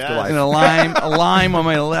successful afterlife. And a lime on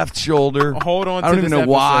my left shoulder. Hold on. I don't even know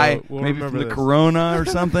why. We'll Maybe from the this. Corona or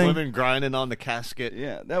something. Women grinding on the casket.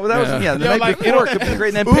 Yeah, that was the night before. It could be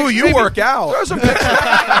great. And then Ooh, you work out. Throw some pictures.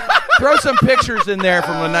 Throw some pictures in there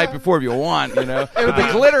from the night before if you want. But the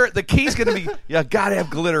glitter. The key's going to be you got to have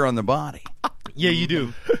glitter on the body. Yeah, you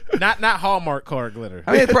do. Not Hallmark card glitter.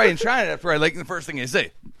 I mean, it's probably in China. That's probably like the first thing they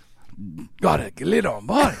say. Got a glitter on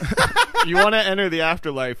body. You want to enter the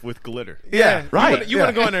afterlife with glitter. Yeah, right. You want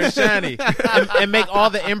to go in there and shiny and make all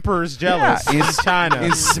the emperors jealous in China.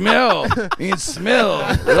 And smell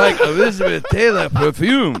like Elizabeth Taylor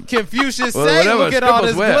perfume. Confucius Well, say, whatever, look at all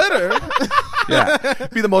this scribbles glitter. Yeah.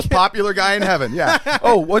 Be the most popular guy in heaven. Yeah.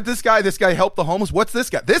 Oh, what this guy helped the homeless. What's this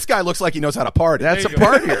guy? This guy looks like he knows how to party. That's a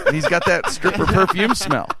partier. He's got that stripper perfume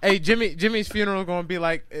smell. Hey, Jimmy's funeral is going to be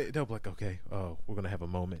like, they'll be like, okay, we're going to have a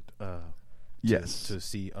moment. Yes. To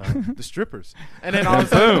see the strippers. And then all of a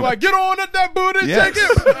sudden, we're like, get on at that booty, Yes. shake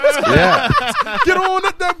it. Yeah. Get on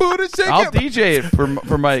at that booty, shake I'll it. DJ it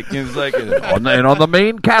for Mike. It's like And on the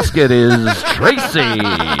main casket is Tracy.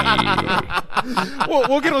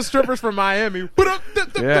 We'll get on strippers from Miami.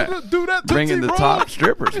 Yeah. Do that. bringing the Tootsie top Roll.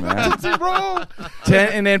 strippers, man. Tootsie Roll. 10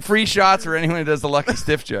 and then free shots for anyone who does the Lucky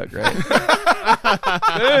Stiff joke, right?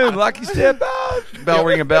 Boom, Lucky Stiff. Bell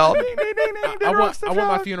ring a bell. I want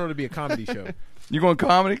my funeral to be a comedy show. You going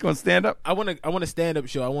comedy? Going stand up? I want a stand up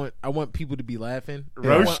show. I want people to be laughing.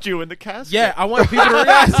 Roast you in the casket. Yeah, I want people to On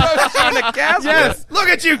the casket. Yes. Look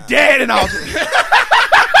at you dead and all.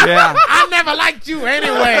 Yeah. I never liked you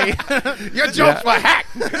anyway. Your jokes were hack.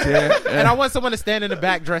 Yeah. And I want someone to stand in the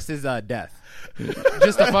back dressed as Death.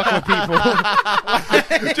 Just to fuck with people.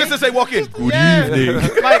 Just to say, walk in. Good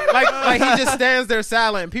evening. Like he just stands there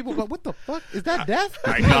silent and people go, what the fuck? Is that Death?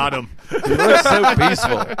 I got him. You look so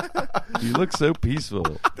peaceful. You look so peaceful.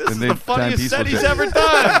 This is the funniest set he's ever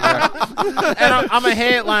done. And I'm a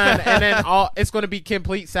headline, and then it's going to be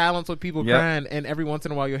complete silence with people Yep. crying, and every once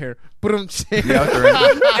in a while you'll hear, and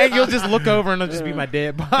Yeah, you'll just look over, and it'll just be my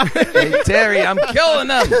dead body. Hey, Terry, I'm killing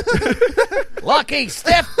them. Lucky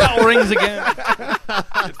Stiff bell rings again.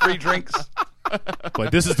 Get free drinks.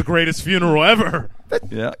 But this is the greatest funeral ever.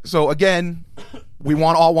 Yeah. So again, we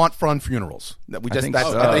want fun funerals. That we just think that's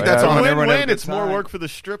so. I think that's Yeah. on Everyone have a Win-win. good It's more time. work for the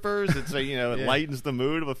strippers. It's it lightens the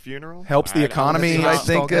mood of a funeral. helps the economy. I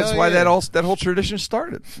think that's Oh, why yeah. that whole tradition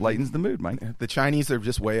started. Lightens the mood, Mike. The Chinese are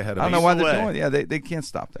just way ahead of I don't us. know why they're way. doing it. Yeah, they can't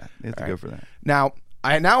stop that. They have to go for that. Now,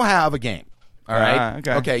 I now have a game. All right.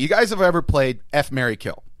 Okay. You guys have ever played F, Marry,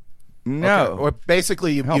 Kill? No. Okay. Or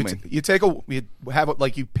basically, you Help me. you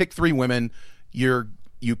pick three women.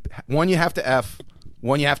 One you have to F,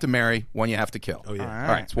 one you have to marry, one you have to kill. Oh yeah.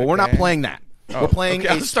 All right. So, well, we're not Okay. playing that. We're playing okay.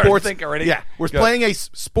 a I'm starting to sports. think already. Yeah, we're Go. playing a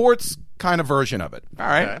sports kind of version of it. All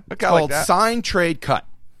right. Okay. Okay, It's I like called that. sign, trade, cut.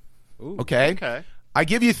 Okay. Okay. I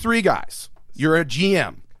give you three guys. You're a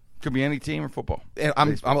GM. Could be any team or football. And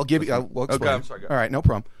I'll give you. We'll explain. Okay, I'm sorry, go. All right, no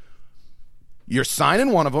problem. You're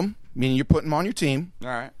signing one of them, meaning you're putting him on your team. All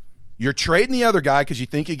right. You're trading the other guy because you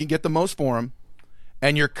think you can get the most for him,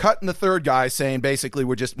 and you're cutting the third guy, saying basically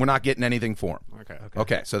we're not getting anything for him.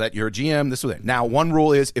 Okay. So that you're a GM. This was it. Now, one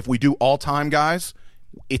rule is if we do all time guys,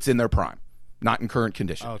 it's in their prime, not in current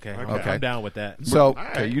condition. Okay. Okay. I'm down with that. So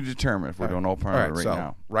Okay, you determine if we're doing all all part right, right so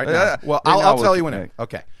now. right Yeah, now. Well, right I'll now tell we're- you when.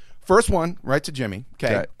 Okay. First one, right to Jimmy.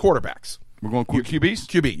 Okay. Okay. Quarterbacks. We're going QBs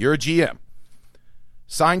QB. You're a GM.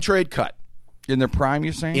 Sign, trade, cut. in their prime.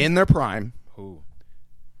 You're saying In their prime, Ooh.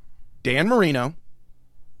 Dan Marino,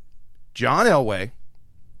 John Elway,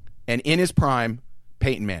 and in his prime,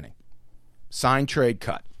 Peyton Manning. Sign, trade,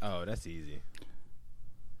 cut. Oh, that's easy.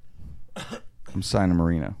 I'm signing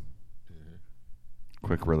Marino.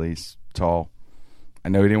 Quick release, tall. I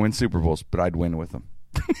know he didn't win Super Bowls, but I'd win with him.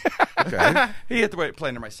 Okay. He had to play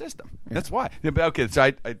under my system. That's why. Yeah, but okay,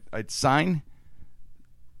 so I'd sign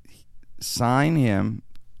him.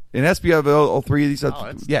 It has to be all three of these.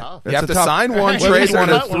 that's Yeah, tough. You have to tough- sign one, Well, trade these are one,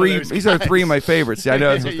 the and one of three. those These are guys. three of my favorites. Yeah, I know.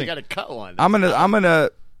 That's the you thing. got to cut one. I'm gonna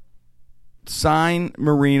sign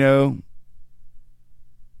Marino.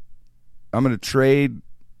 I'm gonna trade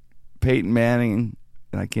Peyton Manning,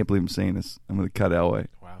 and I can't believe I'm saying this. I'm gonna cut Elway.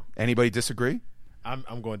 Wow. Anybody disagree? I'm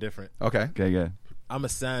going different. Okay. Okay, good. I'm a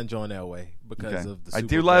sign John Elway because Okay. of the I Super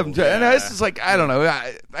do love him. Bowls. And this is like I don't know.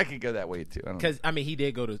 I could go that way too. I don't know. Because he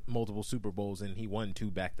did go to multiple Super Bowls and he won 2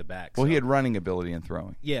 back-to-back. Well, so. he had running ability and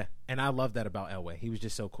throwing. Yeah, and I love that about Elway. He was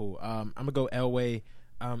just so cool. I'm gonna go Elway.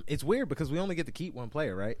 It's weird because we only get to keep one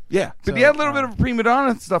player, right? Yeah, but So, he had a little bit of prima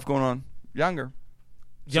donna stuff going on. Younger,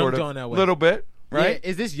 Young sort of. John Elway. Little bit, right? Yeah,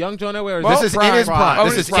 is this young John Elway or is Well, This is prime. in his prime. Oh,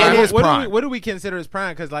 This his is prime. in his what prime. do we consider his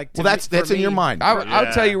prime? Because like, Well, that's in your mind.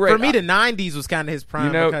 I'll tell you right. For me, the '90s was kind of his prime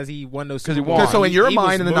You know, because he won those 'cause Super he won. Bowls. So in your He was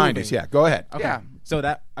mind, in the moving. '90s, yeah. Go ahead. Okay. Yeah. So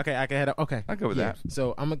that I can head up. Okay, I'll go with that.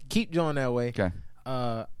 So I'm gonna keep John Elway. Okay.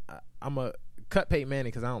 I'm gonna cut Peyton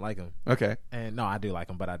Manning because I don't like him. Okay. And no, I do like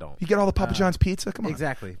him, but I don't. You get all the Papa John's pizza. Come on.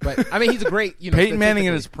 Exactly. But I mean, he's a great. Peyton Manning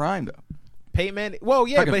in statistically- his prime, though. Peyton Manning. Well,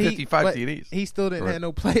 yeah, Talking but 55 but TDs. he still didn't Right. have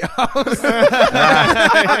no playoffs.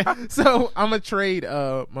 So I'm gonna trade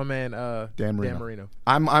my man Dan Marino. Marino.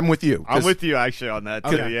 I'm with you. I'm with you actually on that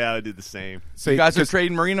too. Okay. Yeah, I did the same. So You guys are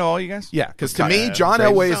trading Marino, all you guys? Yeah, because to Okay. me, John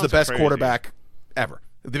Sounds Elway is the best crazy. quarterback ever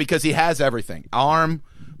because he has everything: arm,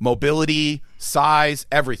 mobility, size,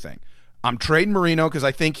 everything. I'm trading Marino because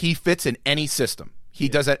I think he fits in any system. He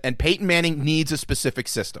does it, and Peyton Manning needs a specific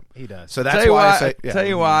system. He does. So Tell that's you why why. I say. Yeah. Tell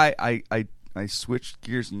you why I switched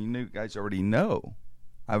gears, and you guys already know.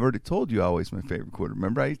 I've already told you Elway's my favorite quarter.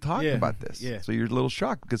 Remember, I talked Yeah. about this. Yeah. So you're a little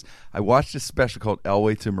shocked because I watched this special called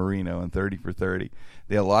Elway to Marino on 30 for 30.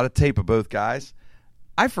 They had a lot of tape of both guys.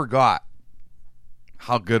 I forgot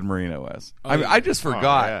how good Marino was. I mean, yeah. I just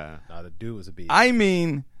forgot. Yeah. No, the dude was a beast. I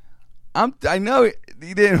mean, I know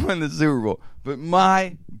he didn't win the Super Bowl, but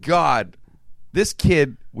my God, this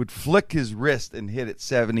kid would flick his wrist and hit it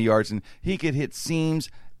 70 yards, and he could hit seams,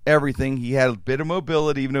 everything. He had a bit of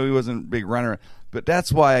mobility, even though he wasn't a big runner. But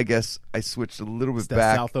that's why I guess I switched a little bit That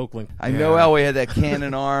back. South Oakland. I know Elway had that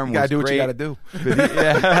cannon arm. You gotta was do what you great, gotta do. But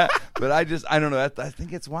yeah, but I don't know. I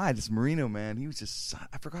think it's why. Just Marino, man. He was just.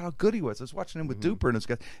 I forgot how good he was. I was watching him with Duper and those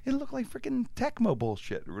guys. It looked like freaking Tecmo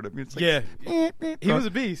bullshit or whatever. It's like, Yeah. He was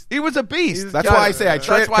a beast. He was a beast. That's Yeah. why I say I That's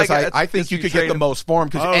trade why because I that's think you just could get trade the him. most for him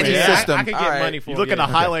because Oh, any yeah. system. I could get All right. money for You him. look at yeah. a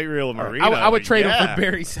highlight reel of Marino. I would trade him yeah. for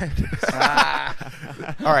Barry Sanders.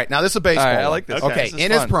 All right, now this is a baseball. All right, I one. like this. Okay, This is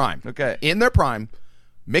in his fun. prime. Okay. In their prime,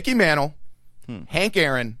 Mickey Mantle, Hank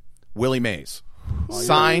Aaron, Willie Mays.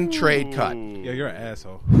 Sign, trade, cut. Yo, you're an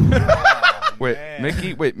asshole.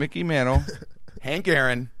 Mickey Mantle. Hank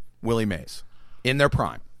Aaron, Willie Mays. In their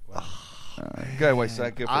prime. Go wait, so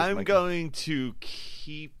I'm going to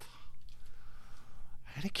keep.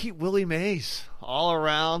 I'm going to keep Willie Mays all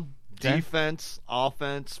around. Okay. Defense,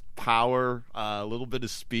 offense, power, a little bit of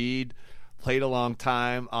speed. Played a long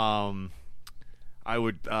time. I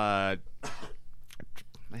would. Man,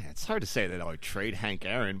 it's hard to say that I would trade Hank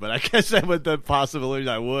Aaron, but I guess that with the possibilities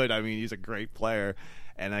I would. I mean, he's a great player,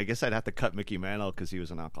 and I guess I'd have to cut Mickey Mantle because he was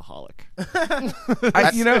an alcoholic. I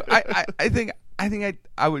think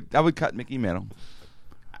I would cut Mickey Mantle.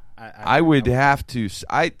 I would have to.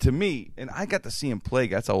 To me, and I got to see him play.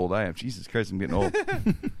 That's how old I am. Jesus Christ, I'm getting old.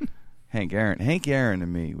 Hank Aaron to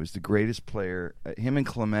me was the greatest player. Him and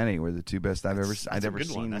Clemente were the two best I'd ever a seen good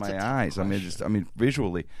one. in That's my a tough eyes. I mean,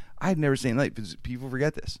 visually, I'd never seen like people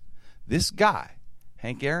forget this. This guy,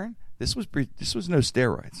 Hank Aaron, this was no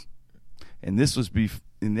steroids, and this was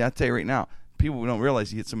and I'll tell you right now, people don't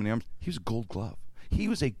realize he hit so many arms. He was a Gold Glove. He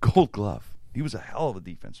was a Gold Glove. He was a hell of a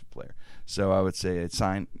defensive player. So I would say I'd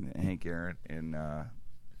sign Hank Aaron and.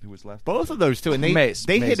 Who was left? Both of those two, and they Mace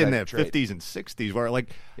hit in I the could trade. 50s and 60s, where like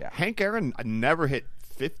Yeah. Hank Aaron never hit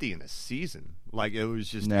 50 in a season. Like it was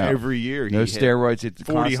just No. every year. No he steroids. It's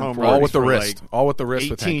 40 constant home flow. runs All with the for, wrist. like, All with the wrist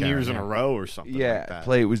with 18 Hank years Aaron, in a yeah. row or something. Yeah, like that.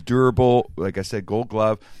 play. It was durable. Like I said, Gold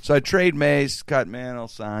Glove. So I trade Mays, cut Mantle,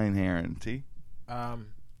 sign Aaron. T. I'm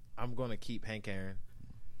gonna keep Hank Aaron.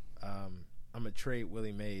 I'm gonna trade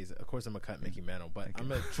Willie Mays. Of course, I'm gonna cut Mickey Mantle, but I'm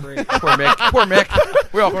gonna trade. Poor Mick. Poor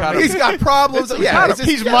Mick. We all cut him. He's got problems. Yeah, it's just-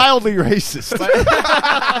 He's mildly racist.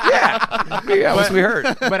 Yeah, what we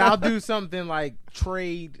heard. But I'll do something like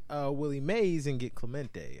trade Willie Mays and get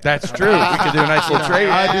Clemente. That's true. We could do a nice little trade.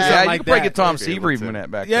 I'll do something Yeah, you like could probably that. get Tom Maybe Seaver able even to.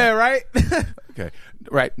 that back Yeah, then. right. Okay,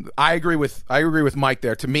 right. I agree with Mike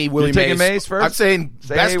there. To me, Willie You taking Mays. Mays first? I'm saying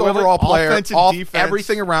Say, best hey, Willie. overall player, Offense and off defense.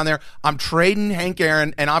 everything around there. I'm trading Hank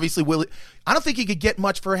Aaron, and obviously Willie. I don't think you could get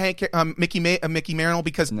much for Mickey Mantle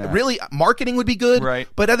because really marketing would be good. Right.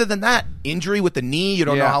 But other than that, injury with the knee, you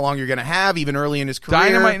don't know Yeah. how long you're going to have, even early in his career.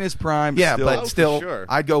 Dynamite in his prime. Yeah, still. but still, sure.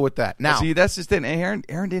 I'd go with that. Now, See, that's just it. Aaron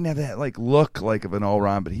didn't have that like look like of an all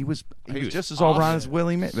round, but he was just as all round as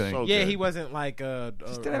Willie Mays. So Yeah, good. he wasn't like a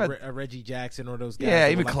didn't have Reggie Jackson or those guys. Yeah,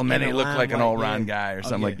 who even were, Clemente in the looked like an limelight. all-round guy or Oh,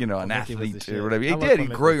 something, yeah. like, you know, an Clemente was the athlete shit. or whatever. He I love did. He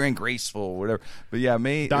Clemente. ran graceful or whatever. But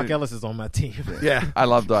yeah, Doc Ellis is on my team. yeah. I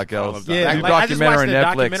love Doc Ellis. Yeah, New like, I just documentary watched on the Netflix.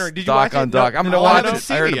 documentary. Did you Doc watch it? on Doc. I'm No, gonna I watch haven't it.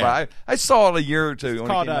 seen I heard it yet. about it. I saw it a year or two. It's when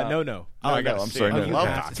called it came out. No. Oh, I know. gotta I'm see sorry. it. No, I you love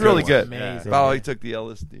have Doc. to. It's It's really It's good. amazing. Oh, he took the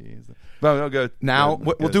LSD. But we'll go. Now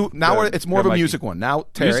we'll do. Now it's more of a music one. Now,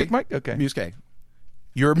 Terry, Music, Mike? Okay. music.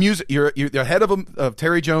 You're the head of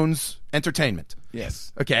Terry Jones Entertainment.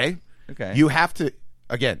 Yes. Okay. Okay. You have to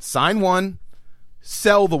again sign one,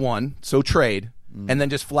 sell the one, so trade, and then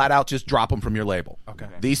just flat out just drop them from your label. Okay.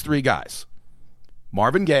 These three guys: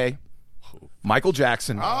 Marvin Gaye, Michael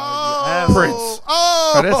Jackson, Prince.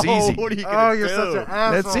 Oh, that's easy. What are you gonna do?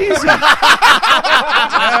 That's easy.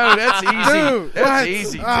 No, that's easy. That's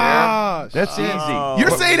easy, Tim. That's easy.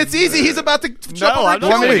 You're saying it's easy. He's about to jump over I'm and not kill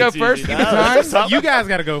want me to me. go It's first? easy. Give me No, time? this is You guys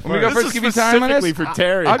got to go first. we go This first? is Give me time on this? specifically for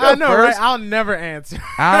Terry. I'll go I know, first. right? I'll never answer.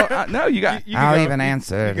 No, you got. You can I'll go- even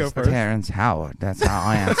answer you go as first. Terrence Howard. That's how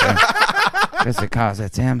I answer. Just because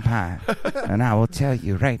it's Empire. And I will tell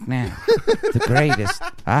you right now, the greatest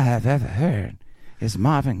I have ever heard is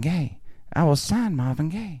Marvin Gaye. I will sign Marvin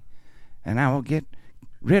Gaye. And I will get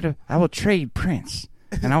I will trade Prince.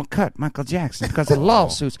 And I'll cut Michael Jackson because of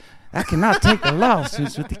lawsuits. I cannot take the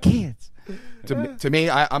lawsuits with the kids. To me,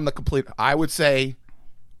 I'm the complete. I would say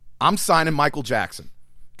I'm signing Michael Jackson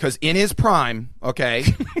because in his prime, okay,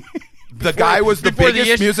 the guy was the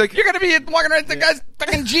biggest music. You're gonna be walking around the guy's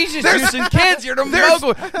fucking Jesus juicing kids. You're the mogul.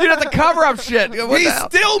 You have to cover up shit. What the He's hell?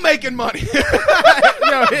 still making money.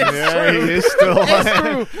 Yeah, he is still.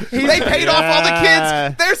 They paid off all the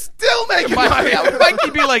kids. They're still making money. Mikey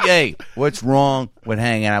be like, "Hey, what's wrong with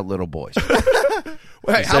hanging out with little boys?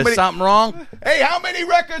 Wait, how Says many? something wrong? Hey, how many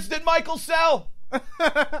records did Michael sell?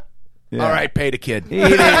 Yeah. All right, pay the kid. He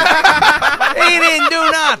didn't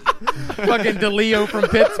do nothing. Fucking DeLeo from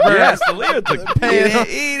Pittsburgh. Yes, the Leo took.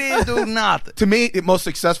 He didn't do nothing. To me, the most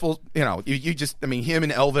successful, you just, I mean, him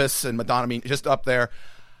and Elvis and Madonna, I mean, just up there.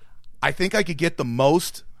 I think I could get the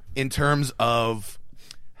most in terms of,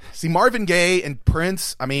 Marvin Gaye and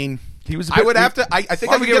Prince, I mean, He was. I would have to, I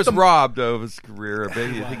think I Marvin could Gaye get was them. robbed of his career. I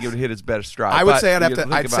think he would hit his better stride. I would But say I'd have you to,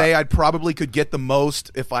 think I'd about say it. I'd probably could get the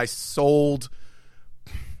most if I sold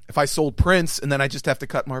Prince and then I just have to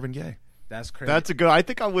cut Marvin Gaye. That's crazy. That's a good. I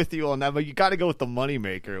think I'm with you on that, but you got to go with the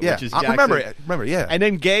moneymaker, Yeah, which is I Jackson. remember, yeah. And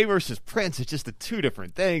then Gaye versus Prince, it's just the two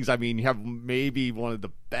different things. I mean, you have maybe one of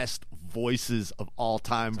the best voices of all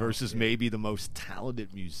time versus maybe the most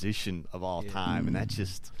talented musician of all time, and that's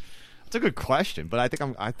just. It's a good question, but I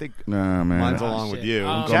think No, man. mine's along with shit. you.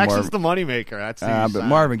 Go Jackson's the moneymaker. That's who you But sign.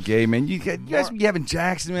 Marvin Gaye, man, you guys be having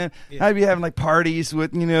Jackson, man. I'd be having like parties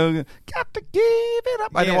with, got to give it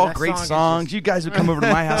up. I Yeah, know all that great song is songs. just- You guys would come over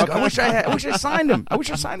to my house. Go, I wish I signed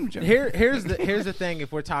him. Jim. Here's the thing.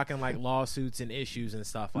 If we're talking like lawsuits and issues and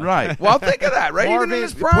stuff like Right. Well, think of that, right? Even in Marvin-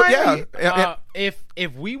 his prime. Yeah.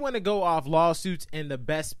 if we want to go off lawsuits and the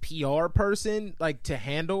best PR person like to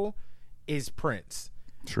handle is Prince.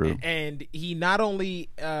 True. And he not only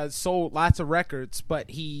sold lots of records, but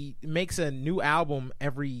he makes a new album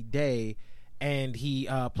every day, and he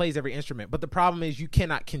plays every instrument. But the problem is you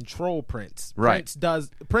cannot control Prince. Right.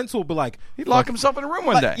 Prince will be like, He'd lock himself in a room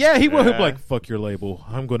one day. yeah, he will. He'll be like, fuck your label.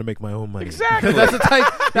 I'm going to make my own money. Exactly. That's the type.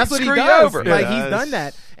 That's what he Screw you does. over. Like Yeah. he's done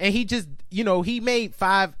that, and he just, he made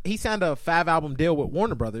he signed a 5-album deal with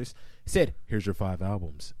Warner Brothers. Said, here's your 5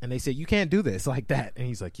 albums, and they said you can't do this like that, and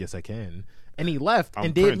he's like, yes, I can. And he left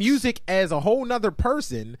and did Prince. music as a whole nother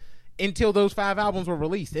person until those 5 albums were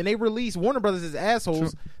released. And they released Warner Brothers as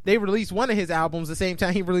assholes. They released one of his albums the same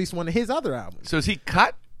time he released one of his other albums. So is he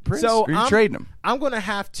cut Prince? So or you trading him? I'm going to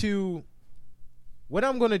have to. What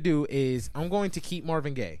I'm going to do is I'm going to keep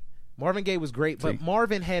Marvin Gaye. Marvin Gaye was great, but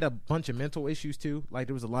Marvin had a bunch of mental issues too. Like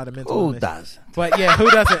there was a lot of mental. Who illness. doesn't? But yeah, who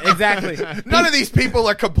doesn't? Exactly. None of these people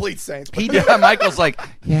are complete saints. Yeah, Michael's like,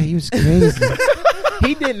 Yeah, he was crazy.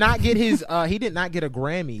 He did not get his. He did not get a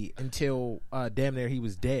Grammy until damn near he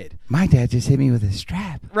was dead. My dad just hit me with a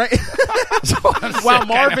strap. Right. While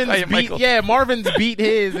Marvin's Hey, beat, Michael. Marvin's beat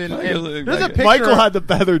his, and look there's a like picture. Michael had the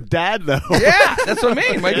better dad though. yeah, that's what I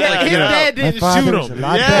mean. Michael's Yeah, like, his dad My didn't father shoot was a him.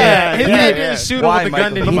 lot Yeah, better. his Yeah. dad didn't shoot him Why, with a gun.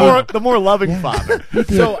 Michael? Did he? The more the more loving father.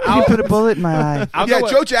 So You put a bullet in my eye. I'll Yeah, go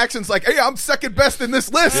with- Joe Jackson's like, hey, I'm second best in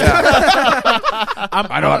this list.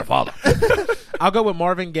 I know how to follow. I'll go with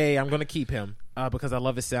Marvin Gaye. I'm going to keep him because I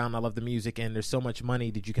love his sound. I love the music, and there's so much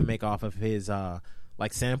money that you can make off of his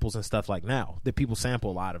like samples and stuff like now that people sample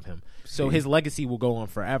a lot of him. So his legacy will go on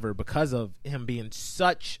forever because of him being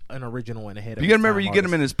such an original and ahead of You got to his remember, time you get him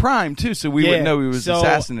artist. in his prime too, so we wouldn't know he was So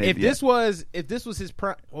assassinated. If yet. this was his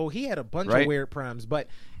prime, well, he had a bunch Right. of weird primes, but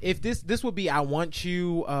if this would be I Want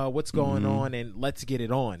You, What's Going On, and Let's Get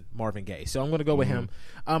It On, Marvin Gaye. So I'm going to go with him.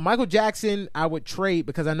 Michael Jackson, I would trade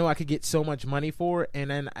because I know I could get so much money for it, and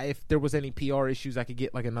then if there was any PR issues, I could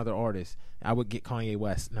get like another artist. I would get Kanye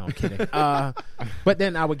West. No, I'm kidding. But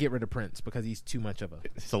then I would get rid of Prince because he's too much of a.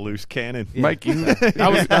 It's a loose cannon. Mike, you, That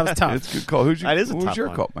was tough. it's a good call. That is a what was tough your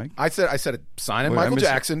one. call, Mike? I said signing Wait, I Michael missed it.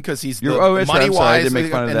 Jackson because he's You're, the oh, that's right. money I'm sorry. I wise. didn't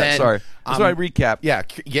make fun of and that. then, Sorry. That's why I recap. Yeah,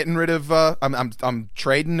 getting rid of I'm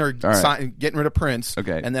trading or right. getting rid of Prince.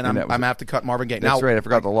 Okay, and then and I'm that was gonna it. have to cut Marvin Gaye. That's now, right. I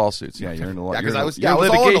forgot the lawsuits. Yeah, you're in the law. Yeah, because I was you're all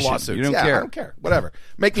in the litigation. lawsuits. You don't yeah, care. I don't care. Whatever.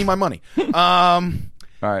 Make me my money. All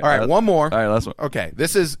All right, last- one more. All right, last one. Okay,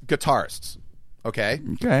 this is guitarists. Okay,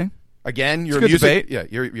 Okay. again, It's your good music.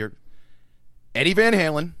 debate. Yeah, you're Eddie Van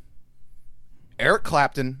Halen, Eric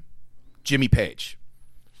Clapton, Jimmy Page.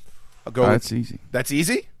 I'll go. That's easy. That's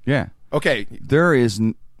easy. Yeah. Okay, There is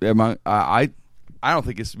among I don't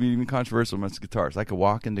think it's even controversial amongst guitarists. I could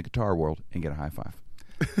walk into Guitar World and get a high five.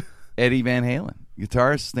 Eddie Van Halen.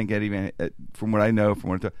 Guitarists think Eddie Van. From what I know,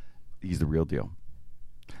 he's the real deal.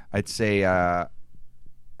 I'd say I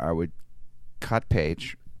would cut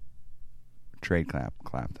Page, trade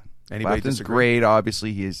Clapton. Anybody Clapton's disagree? great.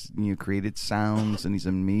 Obviously, he has created sounds and he's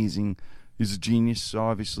amazing. He's a genius.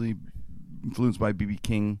 Obviously, influenced by B.B.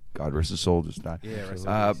 King. God rest his soul, just died.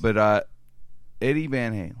 Yeah, But Eddie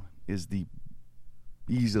Van Halen is the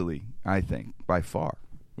easily, I think, by far,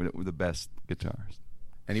 with the best guitarist.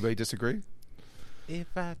 anybody disagree?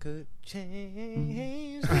 If I could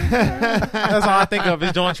change. That's all I think of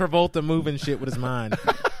is John Travolta moving shit with his mind.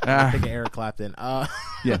 I think of Eric Clapton.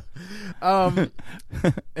 Yeah. And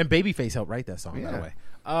Babyface helped write that song, by the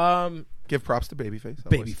way. Give props to Babyface.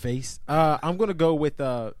 always. Babyface. I'm going to go with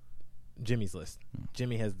Jimmy's list.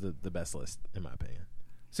 Jimmy has the best list, in my opinion.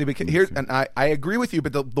 See, because here, and I agree with you,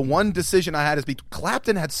 but the one decision I had is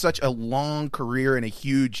Clapton had such a long career and a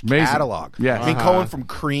huge Amazing. catalog. Yes. I mean, going from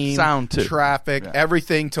Cream, Sound, too. Traffic, Yeah.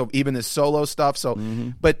 everything to even his solo stuff. So,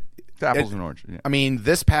 but It's apples and oranges. Yeah. I mean,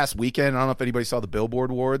 this past weekend, I don't know if anybody saw the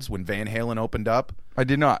Billboard Awards when Van Halen opened up. I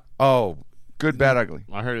did not. Oh, Good, bad, ugly.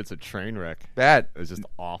 I heard it's a train wreck. Bad. It's just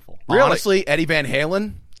awful. Really? honestly, Eddie Van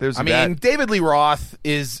Halen. There's I that. mean, David Lee Roth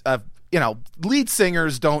is a. Lead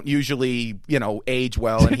singers don't usually, age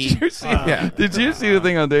well, and he. Did you see the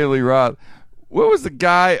thing on Daily Roth? What was the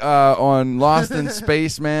guy on Lost in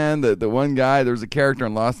Space, man? The one guy, there was a character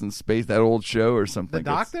on Lost in Space, that old show or something. The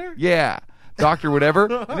doctor? Yeah. Doctor whatever.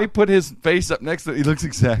 And they put his face up next to it. He looks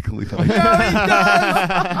exactly like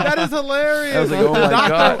That is hilarious. I was like, oh my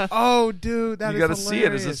God. Oh, dude, that You is got to see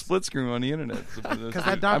it as a hilarious. split screen on the internet. Because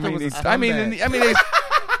that doctor was a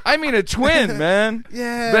I mean a twin, man.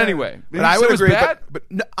 Yeah. But anyway, But I would so it was agree. bad? But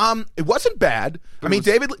it wasn't bad. I mean, was-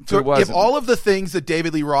 David. so it If wasn't. all of the things that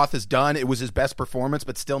David Lee Roth has done, it was his best performance,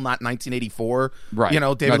 but still not 1984. Right. David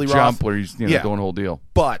Not Lee Jump, Roth. where he's doing the whole deal.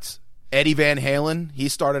 But Eddie Van Halen, he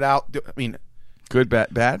started out. I mean, Good,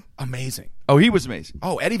 bad? amazing. Oh, he was amazing.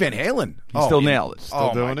 Oh, Eddie Van Halen. He still nailed it.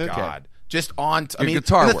 Oh doing my it? God. Just on. I Your mean,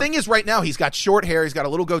 guitar and the work. thing is, right now he's got short hair. He's got a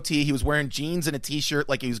little goatee. He was wearing jeans and a t-shirt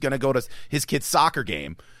like he was going to go to his kid's soccer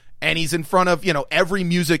game, and he's in front of every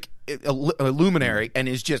music luminary, and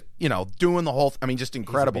is just doing the whole. I mean, just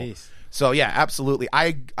incredible. beast. So yeah, absolutely.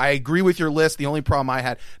 I agree with your list. The only problem I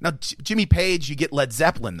had now, Jimmy Page, you get Led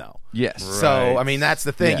Zeppelin though. Yes. So I mean, that's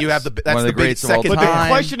the thing. Yes. You have One that's of the the big greats of all second. But the time.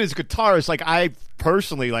 question is guitarists. Like I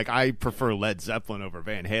personally, I prefer Led Zeppelin over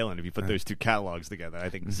Van Halen. If you put those two catalogs together, I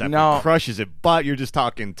think Zeppelin No. crushes it. But you're just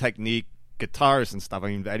talking technique, guitars and stuff. I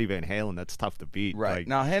mean, Eddie Van Halen, that's tough to beat. Right. Like,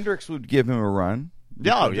 Now, Hendrix would give him a run.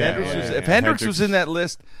 Yeah, If yeah, Hendrix yeah, was, yeah, if yeah. Hendrix was in that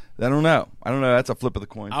list, I don't know. That's a flip of the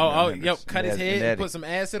coin. Cut his head, and put some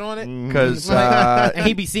acid on it. Because And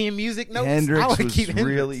he be seeing music notes. I Hendrix would was keep Hendrix.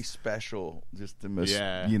 really special. Just the most,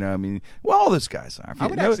 Yeah. I mean, well, all those guys are. I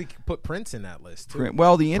would actually put Prince in that list too.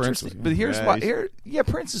 Well, the interesting, was- but here's Yeah, why. he's-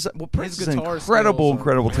 Prince is Prince is an guitar incredible, skills are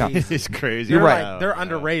incredible talent. crazy. it's crazy. You're They're right. they're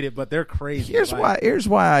underrated, but they're crazy. Here's Like, why. Here's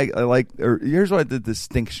why I like. Or here's why the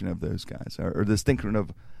distinction of those guys, or distinction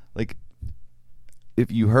of, like,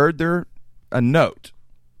 if you heard a note,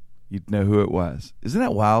 you'd know who it was. Isn't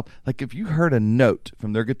that wild? Like if you heard a note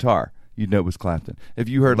from their guitar, you'd know it was Clapton. If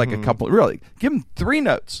you heard like a couple, really, give him 3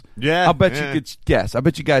 notes. Yeah, I'll bet yeah. you could guess. I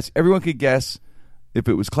bet you guys, everyone could guess if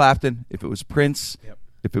it was Clapton, if it was Prince,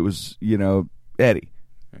 if it was, Eddie.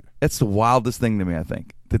 That's the wildest thing to me, I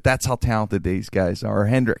think. That's how talented these guys are. Or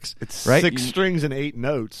Hendrix. It's right? 6 strings and 8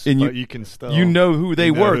 notes, and but you can still... You know who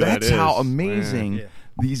they know were. who that That's how is. amazing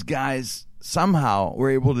these guys somehow were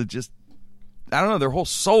able to just, I don't know, their whole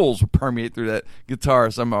souls would permeate through that guitar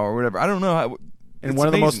somehow or whatever. I don't know how. And one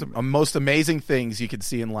of the most amazing things you can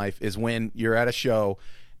see in life is when you're at a show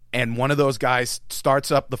and one of those guys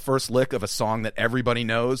starts up the first lick of a song that everybody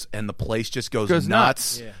knows and the place just goes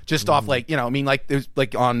nuts. Yeah. Just off like, there's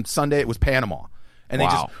like on Sunday it was Panama. And they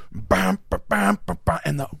just bam, bam, bam, bam, bam,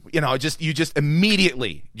 and you just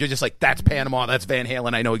immediately you're just like, that's Panama, that's Van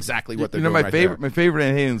Halen. I know exactly what they're doing. My favorite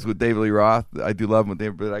Van Halen's with David Lee Roth. I do love him with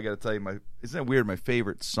David, but I got to tell you, isn't that weird? My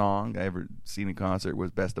favorite song I ever seen in concert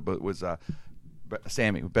was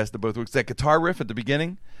Sammy with Best of Both Worlds. That guitar riff at the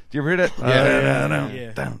beginning. Do you ever hear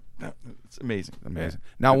that? It's amazing. Amazing.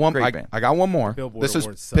 Now I got one more. Billboard This is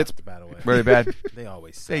Awards sucked, by the way. Really bad. They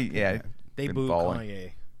always suck. They been booed falling.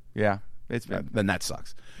 Kanye. Yeah, it's been. Then that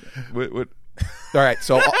sucks. What? All right,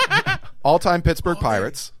 so all-time Pittsburgh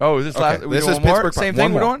Pirates. Oh, is this last? This is Pittsburgh. Same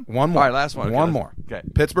thing we're doing. One more. All right, last one. One more. Okay.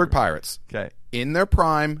 Pittsburgh Pirates. Okay. In their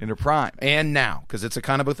prime. In their prime. And now, because it's a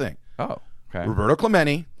kind of a thing. Oh. Okay. Roberto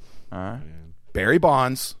Clemente. Barry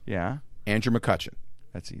Bonds. Yeah. Andrew McCutcheon.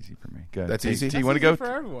 That's easy for me. Good. That's easy. Do you want to go? For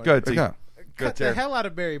everyone. Go. T. Go. Cut the hell out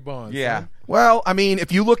of Barry Bonds. Yeah. Man. Well, I mean,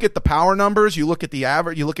 if you look at the power numbers, you look at the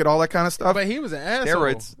average, you look at all that kind of stuff. But he was an asshole.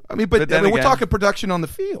 Steroids. I mean, but then we're again- talking production on the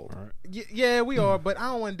field. Yeah, we are, but I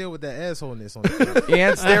don't want to deal with that assholeness on the field.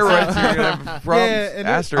 And steroids. You're gonna have problems. Yeah, and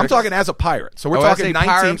Asterisk. I'm talking as a pirate. So we're Oh, as talking a pirate,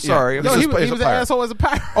 19. I'm sorry. Yeah. No, This he is was a an pirate. asshole as a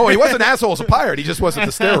pirate. Oh, he wasn't an asshole as a pirate. He just wasn't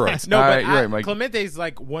the steroids. No, All but right, you're right, Mike. Clemente's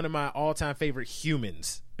like one of my all-time favorite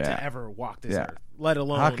humans to ever walk this earth, let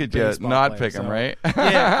alone How could you baseball not player, pick him, so- right?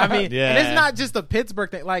 Yeah, I mean, Yeah. and it's not just a Pittsburgh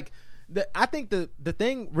thing. Like, I think the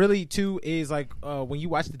thing really too is like when you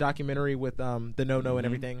watch the documentary with the No and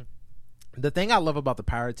everything. The thing I love about the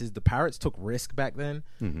Pirates is the Pirates took risk back then,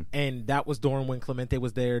 and that was during when Clemente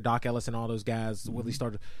was there, Doc Ellis, and all those guys. Willie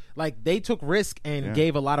started, like they took risk and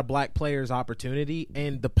gave a lot of black players opportunity.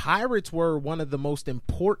 And the Pirates were one of the most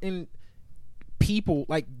important people,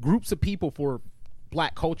 like groups of people for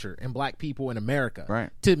black culture and black people in America,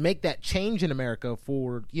 Right. to make that change in America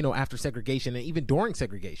for after segregation and even during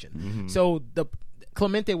segregation. So the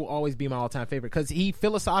Clemente will always be my all-time favorite because he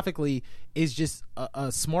philosophically is just a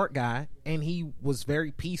smart guy, and he was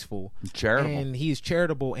very peaceful, Charitable. and he is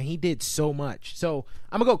charitable, and he did so much. So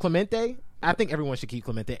I'm gonna go Clemente. I think everyone should keep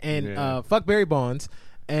Clemente, and fuck Barry Bonds,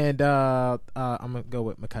 and I'm gonna go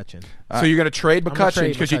with McCutcheon. So you're going to trade I'm gonna McCutcheon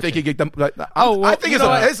trade because you think McCutcheon. you get them. Oh, well, I think you it's know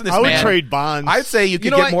a what? business, I would man. trade Bonds. I'd say you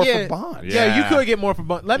could know get what? more Yeah. for Bonds. Yeah, you Yeah. could get more for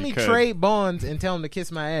Bonds. Let me could. trade Bonds and tell him to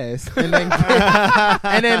kiss my ass, and then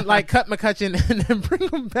and then like cut McCutcheon and then bring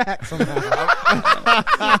him back somehow.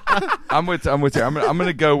 I'm with you. I'm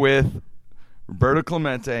gonna go with Roberto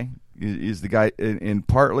Clemente. He's the guy, and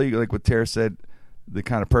partly like what Tara said, the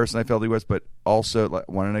kind of person I felt he was, but also like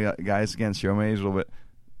one of the guys again, show my age a little bit.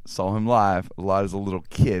 Saw him live a lot as a little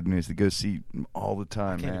kid, and I used to go see him all the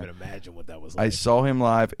time. I can't man. even imagine what that was I like. saw him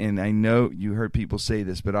live, and I know you heard people say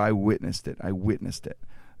this, but I witnessed it.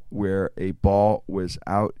 Where a ball was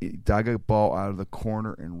out, he dug a ball out of the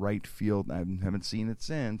corner in right field. I haven't seen it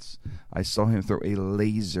since. I saw him throw a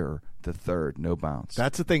laser to third, no bounce.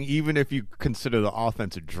 That's the thing. Even if you consider the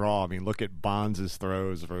offensive draw, I mean, look at Bonds'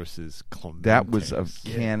 throws versus Clemente. That was a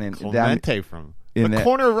cannon. Clemente from in the that-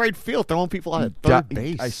 corner of right field, throwing people out at third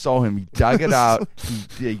base. I saw him. He dug it out.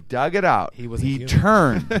 He dug it out. He was a human.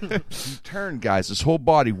 turned. He turned, guys. His whole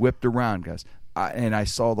body whipped around, guys. And I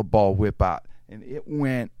saw the ball whip out, and it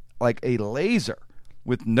went like a laser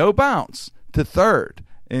with no bounce to third.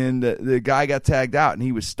 And the guy got tagged out, and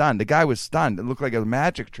he was stunned. The guy was stunned. It looked like a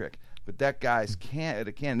magic trick. But that guy's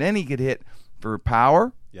can't. Then he could hit for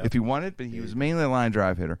power if he wanted, but he was mainly a line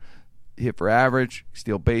drive hitter. Hit for average,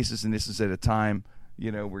 steal bases, and this is at a time,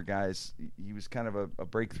 where guys, he was kind of a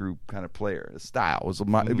breakthrough kind of player. His style was a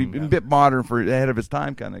bit modern for ahead of his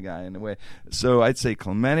time kind of guy in a way. So I'd say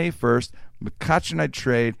Clemente first. McCutcheon I'd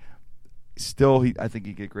trade. Still, I think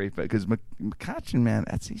he'd get great because McCutcheon, man,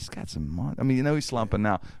 he's got some. I mean, he's slumping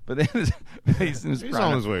now, but he's in his He's prime.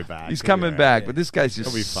 on his way back. He's coming back, but this guy's He'll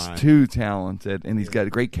be just fine. too talented, and he's got a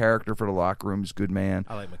great character for the locker room. He's a good man.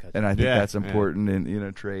 I like McCutcheon. And I think Yeah, that's yeah. important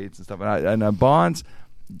in trades and stuff. And Bonds,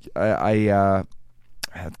 I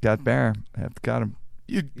have got Bear. I have got him.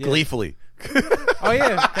 You gleefully, Oh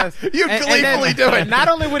yeah, 'cause- You gleefully do it. Not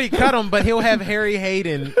only would he cut him, but he'll have Harry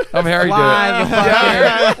Hayden I'm Harry fly doing the fuck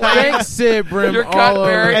here. Thanks, Sid Brim. You're all cut, over.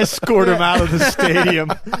 Barry. Escort him out of the stadium.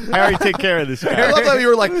 Harry, take care of this I guy. love how you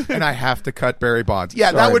were like, and I have to cut Barry Bonds.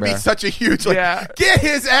 Yeah, that Sorry, would be Barry. such a huge, like, Yeah. get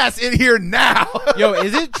his ass in here now. Yo,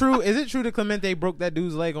 is it true? Is it true that Clemente broke that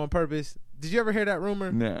dude's leg on purpose? Did you ever hear that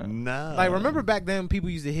rumor? No. No. Like, remember back then, people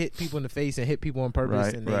used to hit people in the face and hit people on purpose,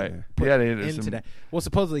 Right, and they right. put Yeah, they hit into some- that. Well,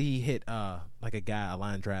 supposedly he hit like a guy, a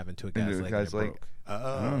line drive into a guy's Into a leg. guy's and it leg. broke.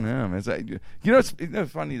 I don't know, man. It's like, you know, it's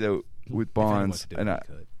funny though with If anyone Bonds, could do and it, I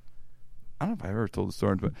he could. don't know if I ever told the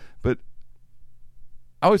story, but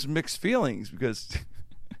I was mixed feelings because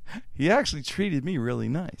he actually treated me really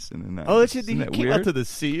nice. And then Oh, that's it. isn't He that came weird? out to the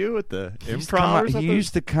CU at the He used to come improv or out- something? He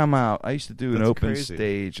used to come out. I used to do an That's open crazy.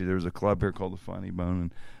 stage. There was a club here called the Funny Bone,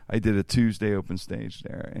 and I did a Tuesday open stage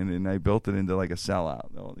there, and then I built it into like a sellout.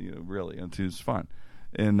 You know, really, and it was fun.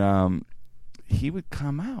 And he would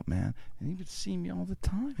come out, man, and he would see me all the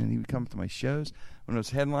time, and he would come to my shows. When it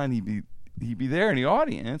was headline, he'd be there in the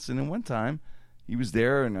audience, and then one time he was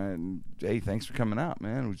there, and hey, thanks for coming out,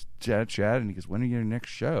 man. We chat, and he goes, when are your next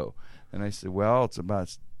show? And I said, well, it's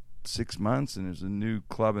about 6 months, and there's a new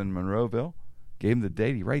club in Monroeville. Gave him the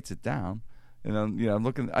date. He writes it down, and I'm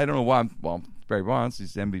looking. I don't know why. Barry Bonds,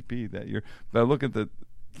 he's MVP that year, but I look at the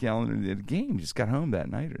calendar. The game just got home that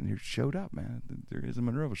night, and he showed up, man. There is a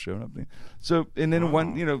Monroeville showing up. So, and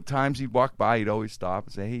then times he'd walk by, he'd always stop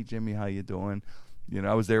and say, "Hey, Jimmy, how you doing?" You know,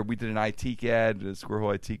 I was there. We did an iTeak ad, a Squirrel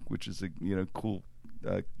iTeak, which is a cool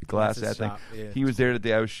glass ad thing. shop, yeah. He was there the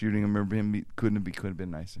day I was shooting. I remember him. He couldn't have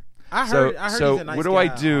been nicer. I heard So he's a nice what do guy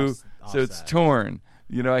I do? So it's offside. torn.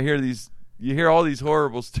 You know, you hear all these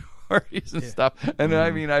horrible stories and stuff. And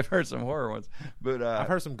I mean, I've heard some horror ones, but I've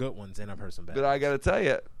heard some good ones and I've heard some bad. but I got to tell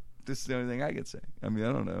you, this is the only thing I can say. I mean,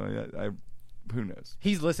 I don't know. I who knows?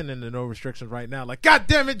 He's listening to No Restrictions right now. Like, God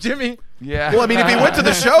damn it, Jimmy! Yeah. Well, I mean, if he went to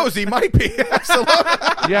the shows, he might be. Absolutely.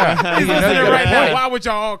 yeah. He's You know, listening you got a right now. point. Why would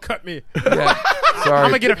y'all all cut me? Yeah. Sorry. I'm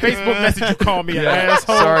gonna get a Facebook message. You call me an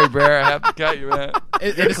asshole. Sorry, Bear. I have to cut you, man.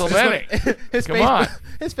 It's Clemente. his Come Facebook, on.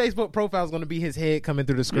 His Facebook profile is going to be his head coming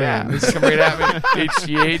through the screen. Yeah. Come right at me.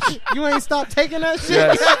 HGH. You ain't stopped taking that shit.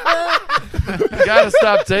 Yes. You got to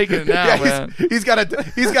stop taking it now, man. He's got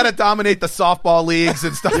to dominate the softball leagues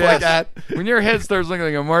and stuff like that. When your head starts looking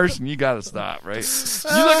like a Martian, you got to stop, right?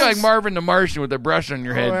 You look like Marvin the Martian with the brush on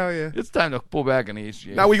your head. hell yeah. It's time to pull back on the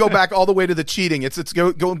HGH. Now we go back all the way to the cheating. It's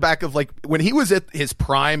going back of like when he was at his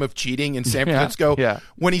prime of cheating in San Yeah, Francisco. yeah.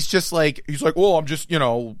 When he's like, well, I'm just,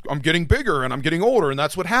 I'm getting bigger and I'm getting older, and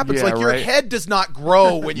that's what happens. Yeah, like your right. head does not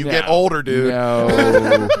grow when you get No. older, dude.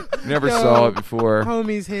 No. Never saw it before.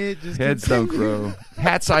 Homie's head just Heads don't grow.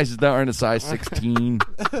 Hat sizes aren't a size 16.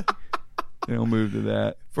 They don't move to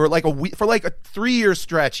that. For like a 3-year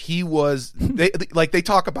stretch, he was they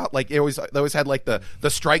talk about like they always had like the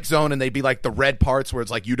strike zone, and they'd be like the red parts where it's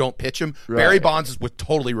like you don't pitch him. Right. Barry Bonds was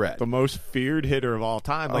totally red. The most feared hitter of all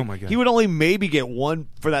time. Like, my God. He would only maybe get one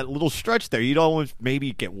for that little stretch there. You'd almost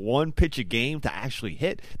maybe get one pitch a game to actually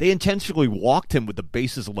hit. They intentionally walked him with the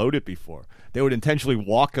bases loaded before. They would intentionally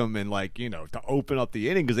walk him and to open up the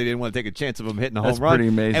inning because they didn't want to take a chance of him hitting a That's home run. pretty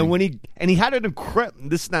amazing. And when he had an incredible.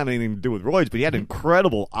 This is not anything to do with roids, but he had an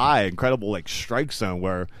incredible incredible strike zone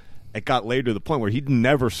where it got later to the point where he'd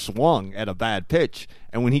never swung at a bad pitch,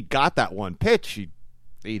 and when he got that one pitch, he'd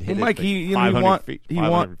hit Well, Mike, it 500 feet.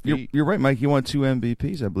 500 feet. You're right, Mike. He won 2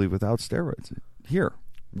 MVPs, I believe, without steroids here.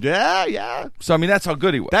 Yeah. So I mean, that's how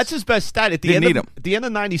good he was. That's his best stat. At the Didn't end need of him. the end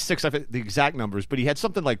of '96, I forget the exact numbers, but he had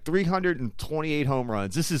something like 328 home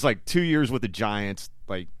runs. This is like 2 years with the Giants,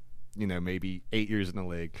 maybe 8 years in the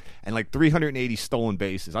league, and like 380 stolen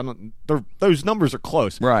bases. Those numbers are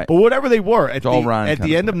close, Right. But whatever they were at all Ryan at kind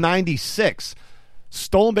the of end of '96,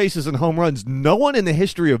 stolen bases and home runs. No one in the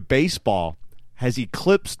history of baseball has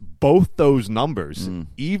eclipsed both those numbers,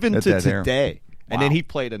 even At to that era. today. And then Wow. he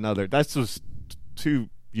played another. That's just 2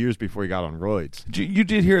 years before he got on roids. You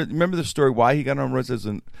did hear? Remember the story why he got on roids? As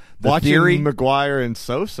the Watching theory. McGuire and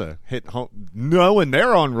Sosa hit home, knowing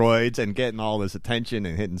they're on roids and getting all this attention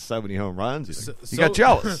and hitting so many home runs. He's like, He got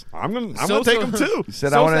jealous. I'm gonna Sosa- take him too. He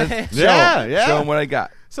said, Sosa "I want to had- show him what I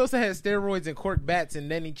got." Sosa had steroids and cork bats, and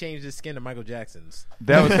then he changed his skin to Michael Jackson's.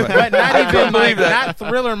 That was But not I couldn't even believe that. not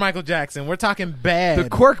Thriller Michael Jackson. We're talking bad. The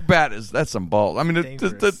cork bat that's some balls. I mean, the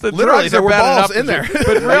Dangerous. literally Literally, there are were bad balls enough in there. But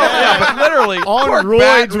but literally On cork roids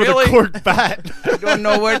bat, with really? a cork bat. I don't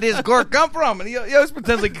know where this cork come from, and he always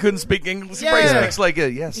pretends like he couldn't speak English. He Yeah. speaks like a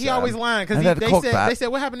yes. He always lying I because had a cork bat. they said,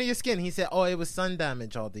 "What happened to your skin?" He said, "Oh, it was sun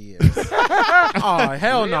damage all the years." Oh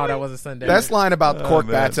hell no, that wasn't sun damage. Best line about cork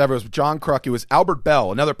man. bats ever was John Kruk. It was Albert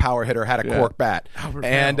Bell, another power hitter, had a cork bat,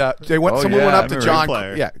 and Oh, someone went up to yeah, John.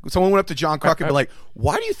 player. Yeah, someone went up to John Kruk and be like,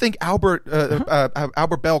 "Why do you think Albert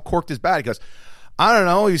Bell corked his bat?" He goes, "I don't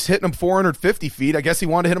know. He's hitting him 450 feet. I guess he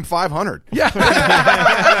wanted to hit him 500." Yeah,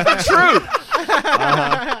 that's the truth.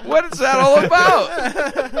 What is that all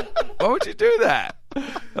about? Why would you do that?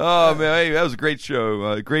 Oh man, hey, that was a great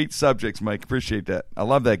show. Great subjects, Mike. Appreciate that. I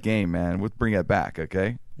love that game, man. We'll bring that back.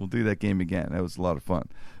 Okay, we'll do that game again. That was a lot of fun.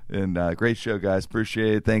 And great show, guys.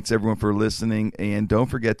 Appreciate it. Thanks everyone for listening. And don't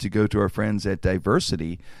forget to go to our friends at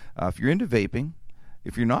Diversity. If you're into vaping.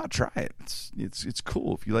 If you're not, try it. It's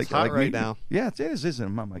cool. If you like, It's hot like right me. now. Yeah, it is, isn't it,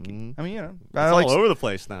 Mikey? I mean, you know, It's I all like over the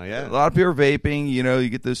place now, yeah. a lot of people are vaping. You know, you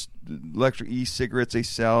get those electric e-cigarettes they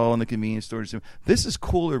sell in the convenience stores. This is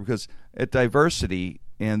cooler because at Diversity,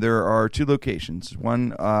 and there are 2 locations.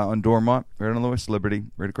 One on Dormont, right on the West Liberty,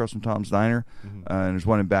 right across from Tom's Diner, and there's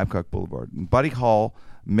one in Babcock Boulevard. And Buddy Hall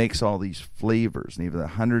makes all these flavors, and even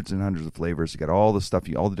hundreds and hundreds of flavors. You got all the stuff,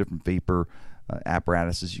 all the different vapor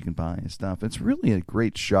apparatuses you can buy and stuff. It's really a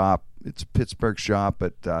great shop. It's a Pittsburgh shop,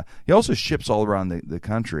 but he also ships all around the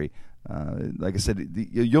country. Like I said,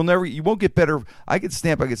 you won't get better. I could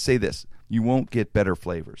say this: you won't get better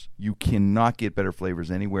flavors. You cannot get better flavors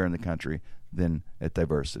anywhere in the country than at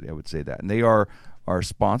Diversity. I would say that, and they are our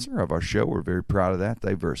sponsor of our show. We're very proud of that.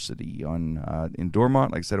 Diversity in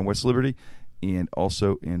Dormont, like I said, in West Liberty, and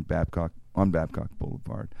also in Babcock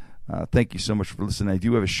Boulevard. Thank you so much for listening. I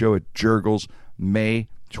do have a show at Jurgles May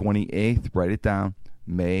 28th. Write it down.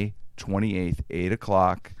 May 28th, 8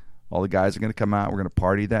 o'clock. All the guys are going to come out. We're going to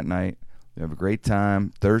party that night. We have a great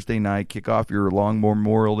time. Thursday night, kick off your long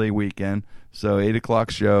Memorial Day weekend. So 8 o'clock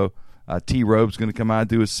show. T-Robe's going to come out and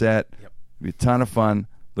do a set. It'll be a ton of fun.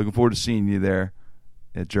 Looking forward to seeing you there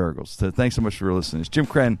at Jurgles. So thanks so much for listening. It's Jim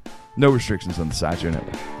Krenn. No restrictions on the Sideshow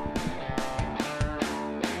Network.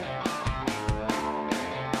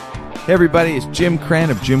 Hey everybody, it's Jim Krenn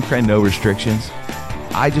of Jim Krenn No Restrictions.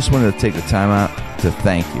 I just wanted to take the time out to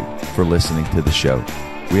thank you for listening to the show.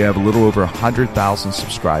 We have a little over 100,000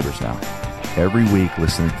 subscribers now, every week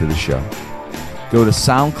listening to the show. Go to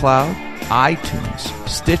SoundCloud, iTunes,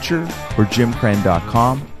 Stitcher, or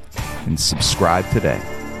JimKrenn.com and subscribe today.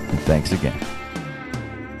 And thanks again.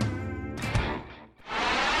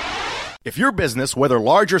 If your business, whether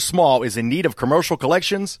large or small, is in need of commercial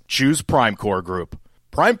collections, choose Primecore Group.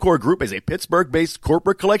 Primecore Group is a Pittsburgh-based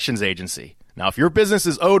corporate collections agency. Now, if your business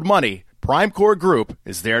is owed money, Primecore Group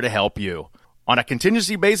is there to help you. On a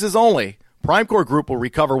contingency basis only, Primecore Group will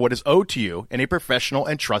recover what is owed to you in a professional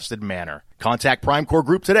and trusted manner. Contact Primecore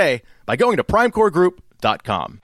Group today by going to primecoregroup.com.